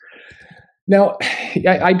 Now,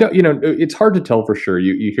 I don't. It's hard to tell for sure.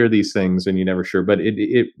 You hear these things and you're never sure. But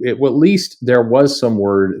well, at least there was some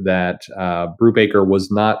word that Brubaker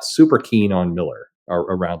was not super keen on Miller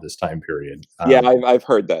around this time period. Yeah, I've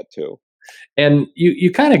heard that too. And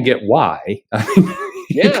you kind of get why. I mean,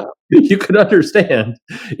 yeah, you could understand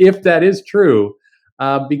if that is true,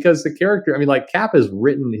 because the character. I mean, Cap is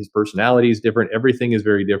written, his personality is different. Everything is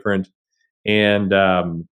very different, and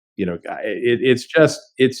it's just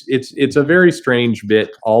it's a very strange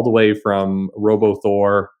bit all the way from Robo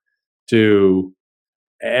Thor to,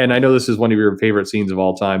 and I know this is one of your favorite scenes of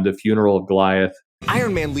all time, the funeral of Goliath.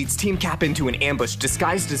 Iron Man leads Team Cap into an ambush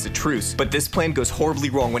disguised as a truce, but this plan goes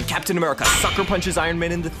horribly wrong when Captain America sucker punches Iron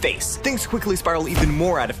Man in the face. Things quickly spiral even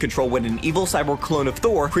more out of control when an evil cyborg clone of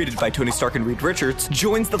Thor, created by Tony Stark and Reed Richards,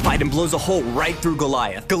 joins the fight and blows a hole right through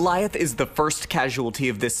Goliath. Goliath is the first casualty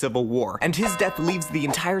of this civil war, and his death leaves the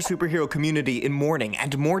entire superhero community in mourning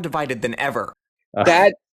and more divided than ever.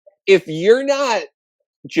 That, if you're not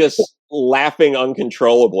just laughing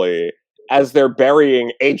uncontrollably as they're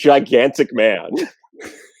burying a gigantic man.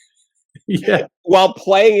 Yeah. While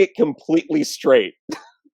playing it completely straight.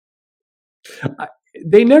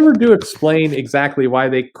 They never do explain exactly why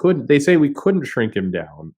they couldn't. They say we couldn't shrink him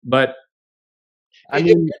down, but I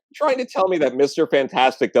mean, you're trying to tell me that Mr.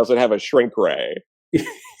 Fantastic doesn't have a shrink ray.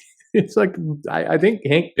 It's I think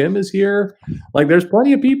Hank Pym is here. There's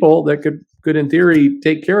plenty of people that could in theory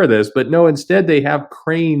take care of this, but no, instead they have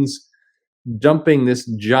cranes dumping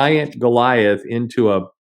this giant Goliath into a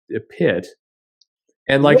pit,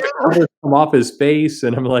 and colors come off his face,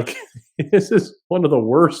 and I'm like, this is one of the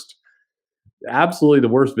worst, absolutely the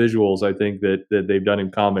worst visuals I think that they've done in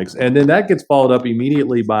comics. And then that gets followed up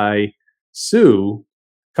immediately by Sue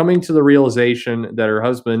coming to the realization that her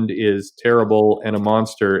husband is terrible and a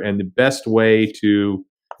monster, and the best way to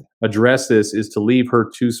address this is to leave her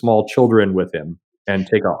 2 small children with him and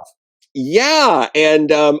take off. Yeah,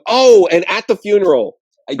 and and at the funeral,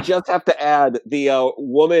 I just have to add the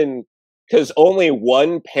woman, because only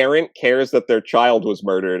one parent cares that their child was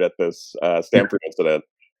murdered at this Stanford incident.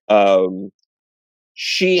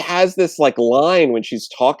 She has this line when she's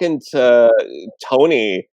talking to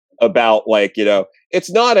Tony about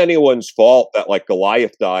it's not anyone's fault that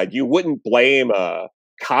Goliath died. You wouldn't blame a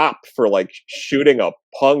cop for shooting a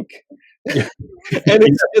punk. And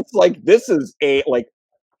it's this is a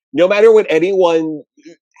no matter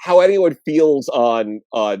how anyone feels on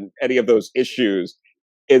any of those issues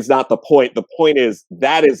is not the point. The point is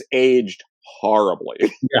that is aged horribly.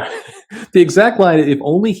 Yeah. The exact line, if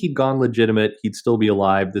only he'd gone legitimate, he'd still be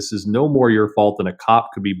alive. This is no more your fault than a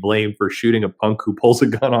cop could be blamed for shooting a punk who pulls a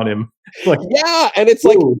gun on him. Like, Yeah, and it's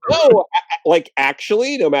like, ooh. no, like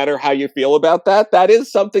actually, no matter how you feel about that, that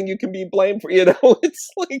is something you can be blamed for. It's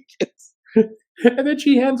like And then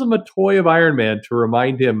she hands him a toy of Iron Man to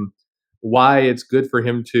remind him why it's good for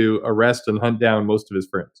him to arrest and hunt down most of his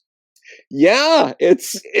friends. yeah,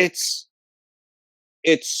 it's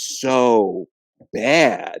so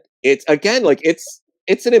bad. It's again like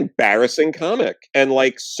it's an embarrassing comic, and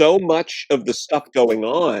like so much of the stuff going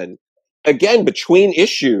on again between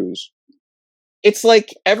issues. It's like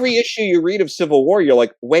every issue you read of Civil War, you're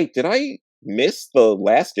like, wait, did I miss the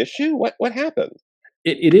last issue? What happened?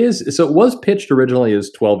 It is so. It was pitched originally as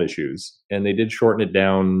 12 issues, and they did shorten it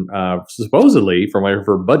down, supposedly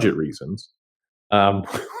for budget reasons, um,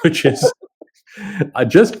 which is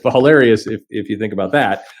just hilarious if you think about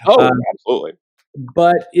that. Oh, absolutely.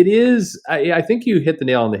 But it is. I think you hit the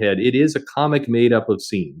nail on the head. It is a comic made up of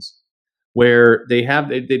scenes where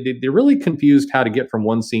they're really confused how to get from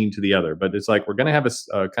one scene to the other. But it's like we're going to have a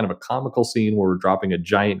kind of a comical scene where we're dropping a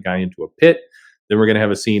giant guy into a pit. Then we're going to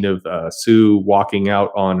have a scene of Sue walking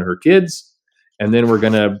out on her kids, and then we're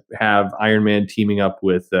going to have Iron Man teaming up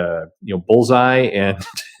with Bullseye and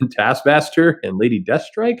Taskmaster and Lady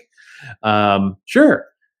Deathstrike. Sure,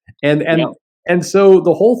 and Yeah. and so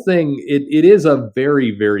the whole thing it is a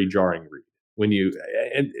very, very jarring read when you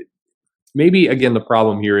and maybe again the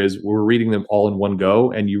problem here is we're reading them all in one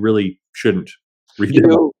go, and you really shouldn't read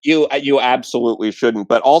them all. You absolutely shouldn't.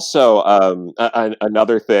 But also,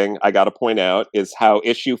 another thing I got to point out is how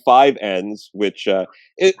issue 5 ends, which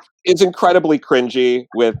it is incredibly cringy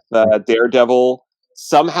with Daredevil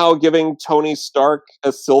somehow giving Tony Stark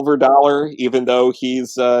a silver dollar, even though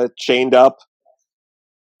he's chained up.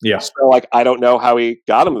 Yeah, So, like, I don't know how he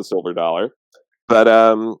got him the silver dollar, but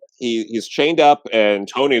he's chained up, and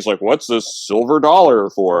Tony's like, "What's this silver dollar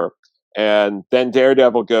for?" And then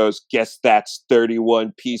Daredevil goes, "Guess that's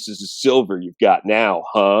 31 pieces of silver you've got now,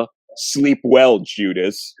 huh? Sleep well,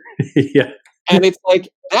 Judas." yeah, And it's like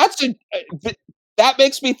that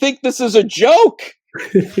makes me think this is a joke.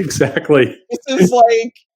 exactly. This is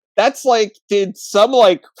like that's like did some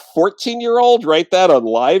like 14-year-old write that on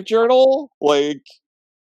LiveJournal? Like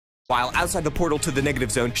While outside the portal to the negative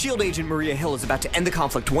zone, S.H.I.E.L.D. agent Maria Hill is about to end the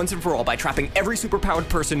conflict once and for all by trapping every superpowered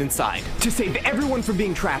person inside. To save everyone from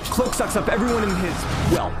being trapped, Cloak sucks up everyone in his,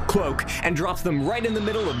 cloak, and drops them right in the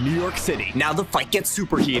middle of New York City. Now the fight gets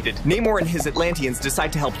superheated. Namor and his Atlanteans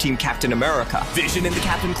decide to help Team Captain America. Vision and the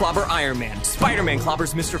Captain clobber Iron Man. Spider-Man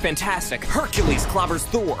clobbers Mr. Fantastic. Hercules clobbers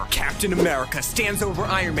Thor. Captain America stands over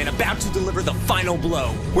Iron Man, about to deliver the final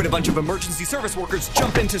blow, when a bunch of emergency service workers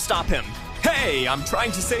jump in to stop him. Hey, I'm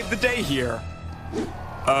trying to save the day here.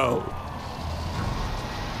 Oh.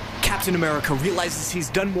 Captain America realizes he's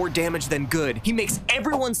done more damage than good. He makes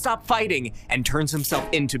everyone stop fighting and turns himself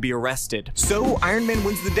in to be arrested. So Iron Man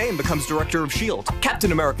wins the day and becomes director of S.H.I.E.L.D.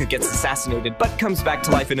 Captain America gets assassinated, but comes back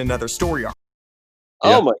to life in another story arc.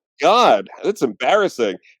 Oh my god, that's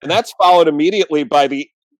embarrassing. And that's followed immediately by the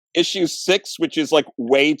issue 6, which is like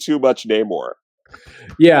way too much Namor.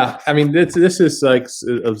 Yeah, I mean this is like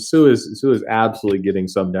Sue is absolutely getting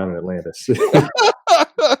some down in Atlantis.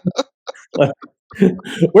 Like,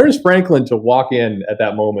 where's Franklin to walk in at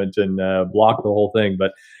that moment and block the whole thing?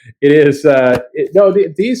 But it is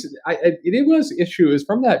it was issue is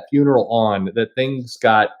from that funeral on that things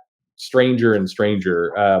got stranger and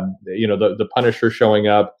stranger. The Punisher showing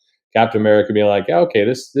up, Captain America being like, okay,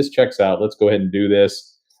 this checks out. Let's go ahead and do this.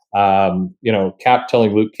 Cap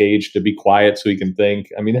telling Luke Cage to be quiet so he can think.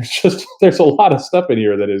 I mean, there's a lot of stuff in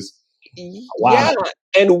here that is wow. Yeah,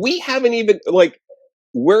 and we haven't even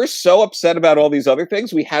we're so upset about all these other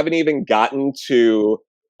things. We haven't even gotten to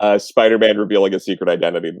Spider-Man revealing a secret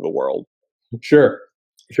identity to the world. Sure.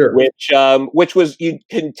 Which was, you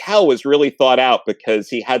can tell, was really thought out because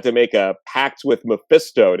he had to make a pact with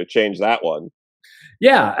Mephisto to change that one.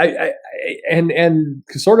 Yeah, and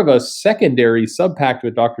sort of a secondary subpact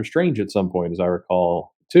with Doctor Strange at some point, as I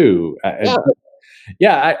recall, too.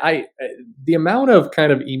 I the amount of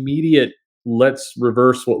kind of immediate let's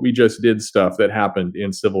reverse what we just did stuff that happened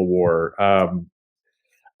in Civil War. I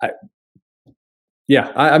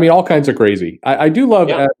mean, all kinds of crazy. I do love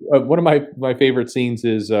one of my favorite scenes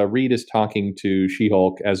is Reed is talking to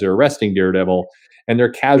She-Hulk as they're arresting Daredevil, and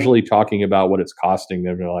they're casually talking about what it's costing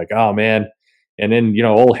them. They're like, "Oh man." And then,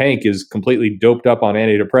 old Hank is completely doped up on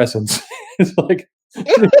antidepressants. It's like,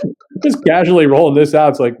 just casually rolling this out.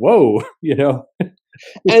 It's like, whoa,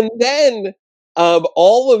 And then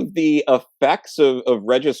all of the effects of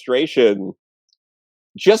registration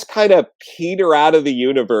just kind of peter out of the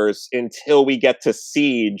universe until we get to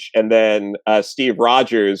Siege, and then Steve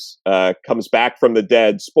Rogers comes back from the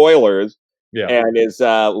dead, spoilers, and is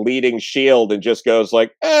leading S.H.I.E.L.D. and just goes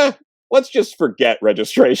like, let's just forget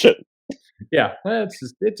registration. Yeah,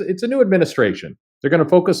 it's a new administration. They're going to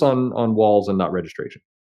focus on walls and not registration.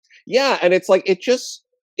 Yeah, and it's like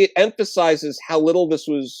it emphasizes how little this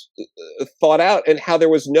was thought out, and how there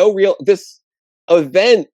was no real this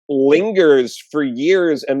event lingers for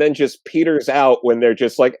years and then just peters out when they're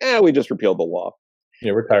just like, we just repealed the law.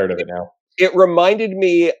 Yeah, we're tired of it now. It reminded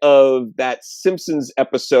me of that Simpsons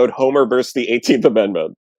episode, Homer versus the 18th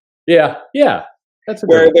Amendment. Yeah, that's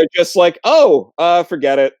where they're just like,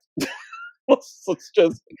 forget it.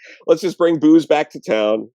 let's just bring booze back to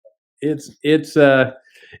town. I'm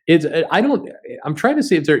trying to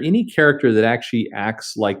see if there any character that actually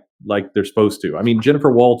acts like they're supposed to. I mean,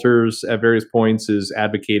 Jennifer Walters at various points is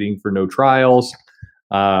advocating for no trials.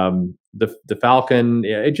 The Falcon,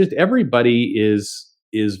 everybody is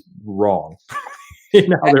wrong.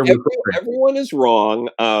 Everyone is wrong.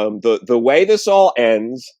 The way this all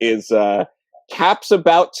ends is Cap's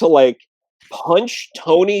about to like punch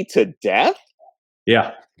Tony to death.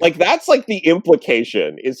 Yeah. Like, that's like the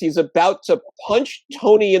implication, is he's about to punch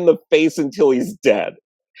Tony in the face until he's dead.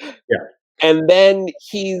 Yeah. And then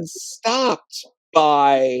he's stopped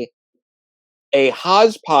by a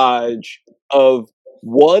hodgepodge of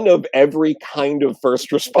one of every kind of first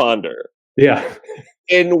responder. Yeah.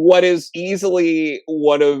 In what is easily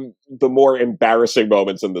one of the more embarrassing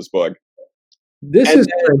moments in this book. This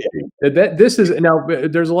is now.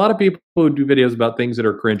 There's a lot of people who do videos about things that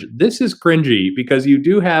are cringe. This is cringy because you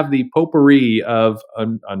do have the potpourri of a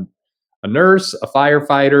nurse, a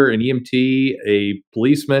firefighter, an EMT, a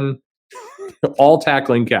policeman, all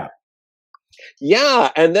tackling Cap. Yeah,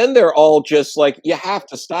 and then they're all just like, "You have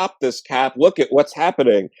to stop this, Cap. Look at what's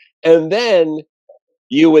happening." And then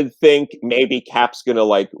you would think maybe Cap's gonna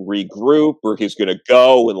like regroup, or he's gonna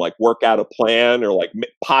go and like work out a plan, or like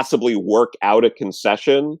possibly work out a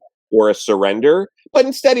concession or a surrender. But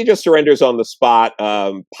instead, he just surrenders on the spot,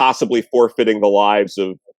 possibly forfeiting the lives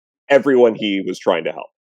of everyone he was trying to help.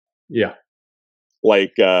 Yeah,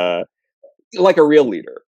 like a real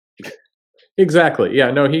leader. Exactly.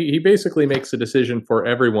 Yeah. No, he basically makes a decision for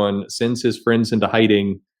everyone, sends his friends into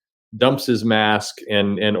hiding, dumps his mask,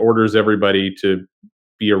 and orders everybody to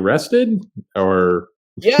be arrested, or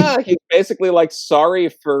yeah, he's basically like, sorry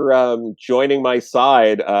for joining my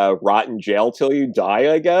side, rot in jail till you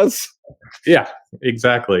die, I guess. Yeah,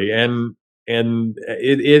 exactly. And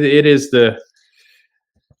it is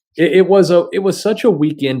it was such a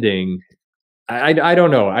weak ending. I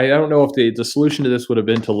don't know. I don't know if the solution to this would have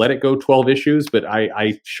been to let it go 12 issues, but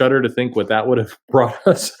I shudder to think what that would have brought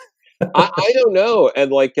us. I don't know.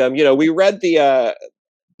 And like, we read the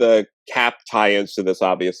Cap tie-ins to this,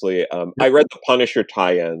 obviously. I read the Punisher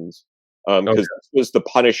tie-ins, because this was the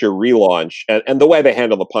Punisher relaunch, and the way they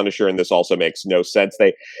handle the Punisher in this also makes no sense.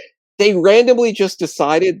 They randomly just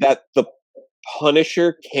decided that the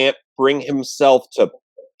Punisher can't bring himself to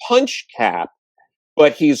punch Cap,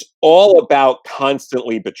 but he's all about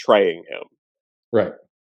constantly betraying him. Right.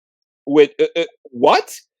 With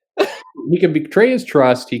what? He can betray his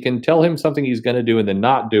trust. He can tell him something he's going to do and then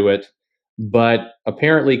not do it. But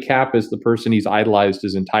apparently Cap is the person he's idolized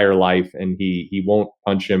his entire life, and he won't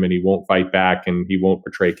punch him, and he won't fight back, and he won't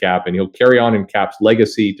betray Cap, and he'll carry on in Cap's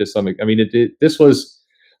legacy to some. I mean, this was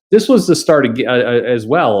the start as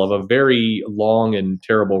well of a very long and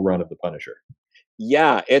terrible run of the Punisher.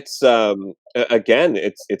 Yeah, it's again,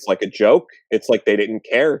 it's like a joke. It's like they didn't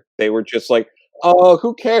care. They were just like, oh,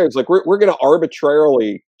 who cares? Like, we're gonna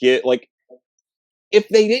arbitrarily get, like, if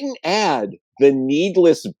they didn't add the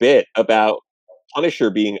needless bit about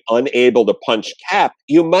Punisher being unable to punch Cap,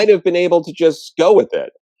 you might have been able to just go with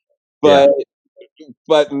it.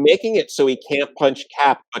 But making it so he can't punch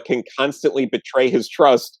Cap but can constantly betray his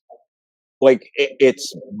trust, like,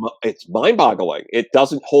 it's mind-boggling. It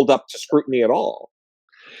doesn't hold up to scrutiny at all.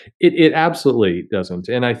 It absolutely doesn't,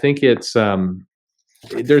 and I think it's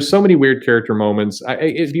there's so many weird character moments.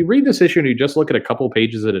 If you read this issue and you just look at a couple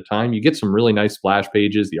pages at a time, you get some really nice splash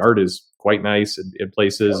pages. The art is quite nice in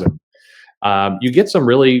places, and you get some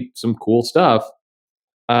cool stuff.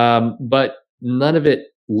 But none of it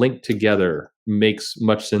linked together makes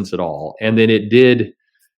much sense at all. And then it did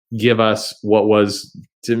give us what was,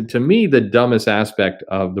 to me, the dumbest aspect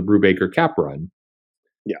of the Brubaker Cap run.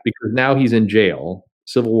 Yeah, because now he's in jail.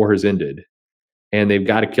 Civil War has ended, and they've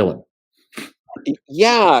got to kill him.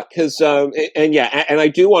 Yeah, because and I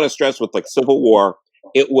do want to stress, with like Civil War,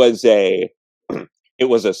 it was a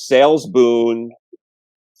sales boon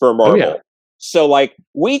for Marvel. So like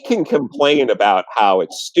we can complain about how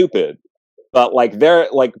it's stupid, but like they're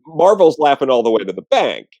like Marvel's laughing all the way to the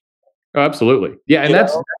bank. Oh, absolutely. Yeah, and You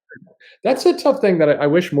that's know? that's a tough thing that I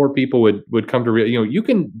wish more people would come to real. You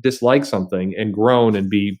can dislike something and groan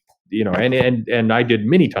and be, and I did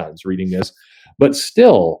many times reading this, but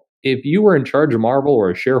still, if you were in charge of Marvel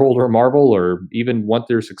or a shareholder of Marvel or even want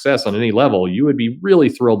their success on any level, you would be really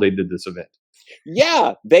thrilled they did this event.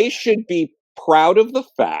 Yeah, they should be proud of the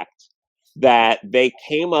fact that they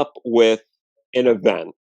came up with an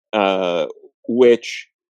event, which,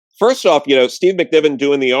 first off, Steve McNiven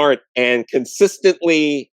doing the art and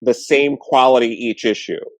consistently the same quality each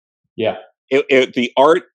issue. Yeah. The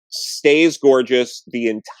art stays gorgeous the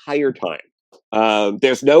entire time.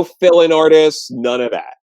 There's no fill-in artists, none of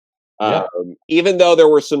that. Yeah. Even though there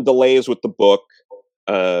were some delays with the book,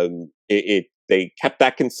 they kept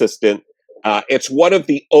that consistent. It's one of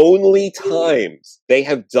the only times they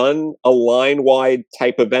have done a line-wide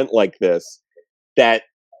type event like this that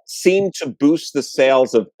seemed to boost the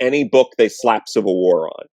sales of any book they slap Civil War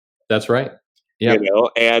on. That's right. Yeah.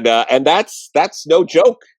 And that's no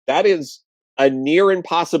joke. That is a near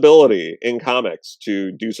impossibility in comics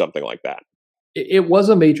to do something like that. It was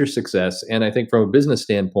a major success, and I think from a business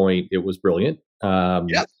standpoint, it was brilliant.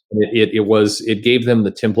 Yes. It gave them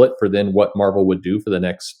the template for then what Marvel would do for the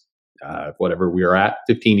next whatever we are at,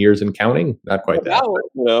 15 years and counting. Not quite that.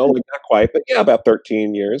 Not quite, but yeah, about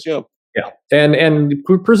 13 years. Yeah. Yeah, and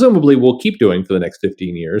presumably we'll keep doing for the next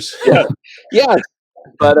 15 years. Yeah, yeah,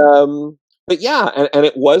 but yeah, and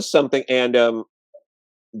it was something, and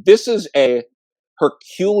this is a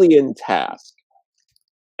Herculean task,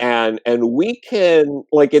 and we can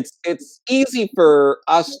it's easy for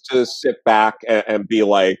us to sit back and be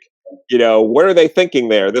like, what are they thinking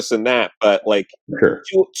there, this and that, but like Sure.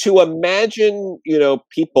 to imagine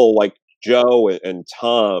people like Joe and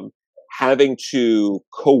Tom having to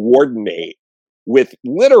coordinate with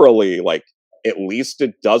literally like at least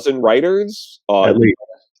a dozen writers on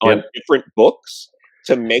different books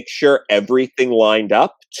to make sure everything lined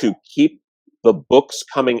up to keep the books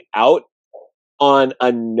coming out on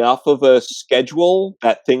enough of a schedule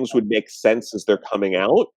that things would make sense as they're coming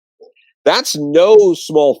out. That's no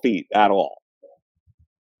small feat at all.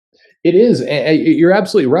 It is. You're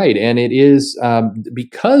absolutely right, and it is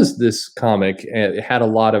because this comic had a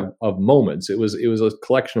lot of moments. It was a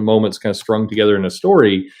collection of moments kind of strung together in a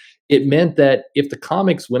story. It meant that if the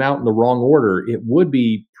comics went out in the wrong order, it would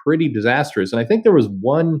be pretty disastrous. And I think there was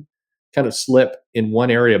one kind of slip in one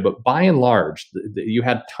area, but by and large, you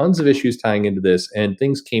had tons of issues tying into this, and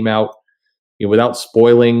things came out without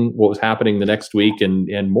spoiling what was happening the next week,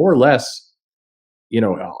 and more or less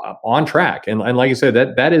on track. And like I said,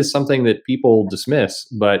 that is something that people dismiss,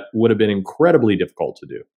 but would have been incredibly difficult to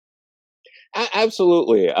do.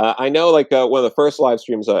 Absolutely. I know, like one of the first live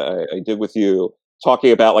streams I did with you,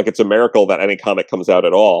 talking about like it's a miracle that any comic comes out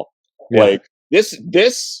at all. Yeah. Like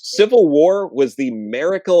this Civil War was the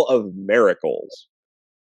miracle of miracles.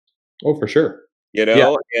 Oh, for sure.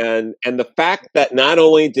 And the fact that not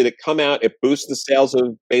only did it come out, it boosted the sales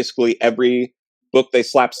of basically every book they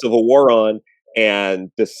slapped Civil War on.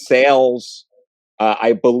 And the sales,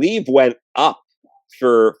 I believe, went up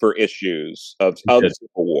for issues of Civil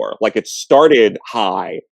War. Like it started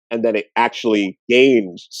high, and then it actually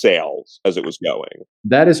gained sales as it was going.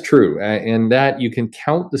 That is true, and that you can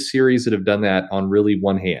count the series that have done that on really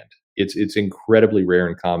one hand. It's incredibly rare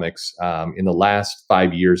in comics. In the last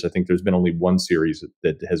 5 years, I think there's been only one series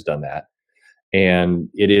that has done that, and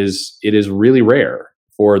it is really rare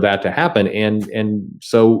for that to happen, and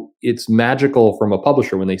so it's magical from a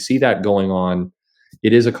publisher when they see that going on.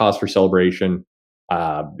 It is a cause for celebration.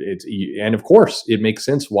 And of course, it makes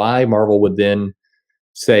sense why Marvel would then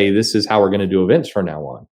say this is how we're going to do events from now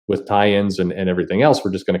on with tie-ins and everything else.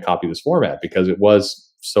 We're just going to copy this format because it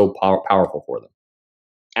was so powerful for them.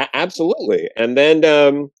 Absolutely, and then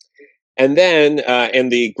in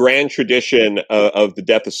the grand tradition of the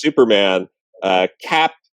death of Superman,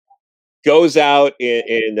 Cap goes out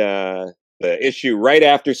in the issue right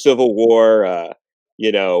after Civil War,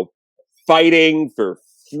 fighting for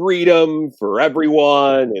freedom for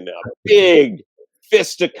everyone in a big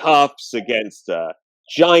fisticuffs against a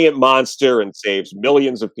giant monster and saves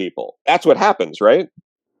millions of people. That's what happens, right?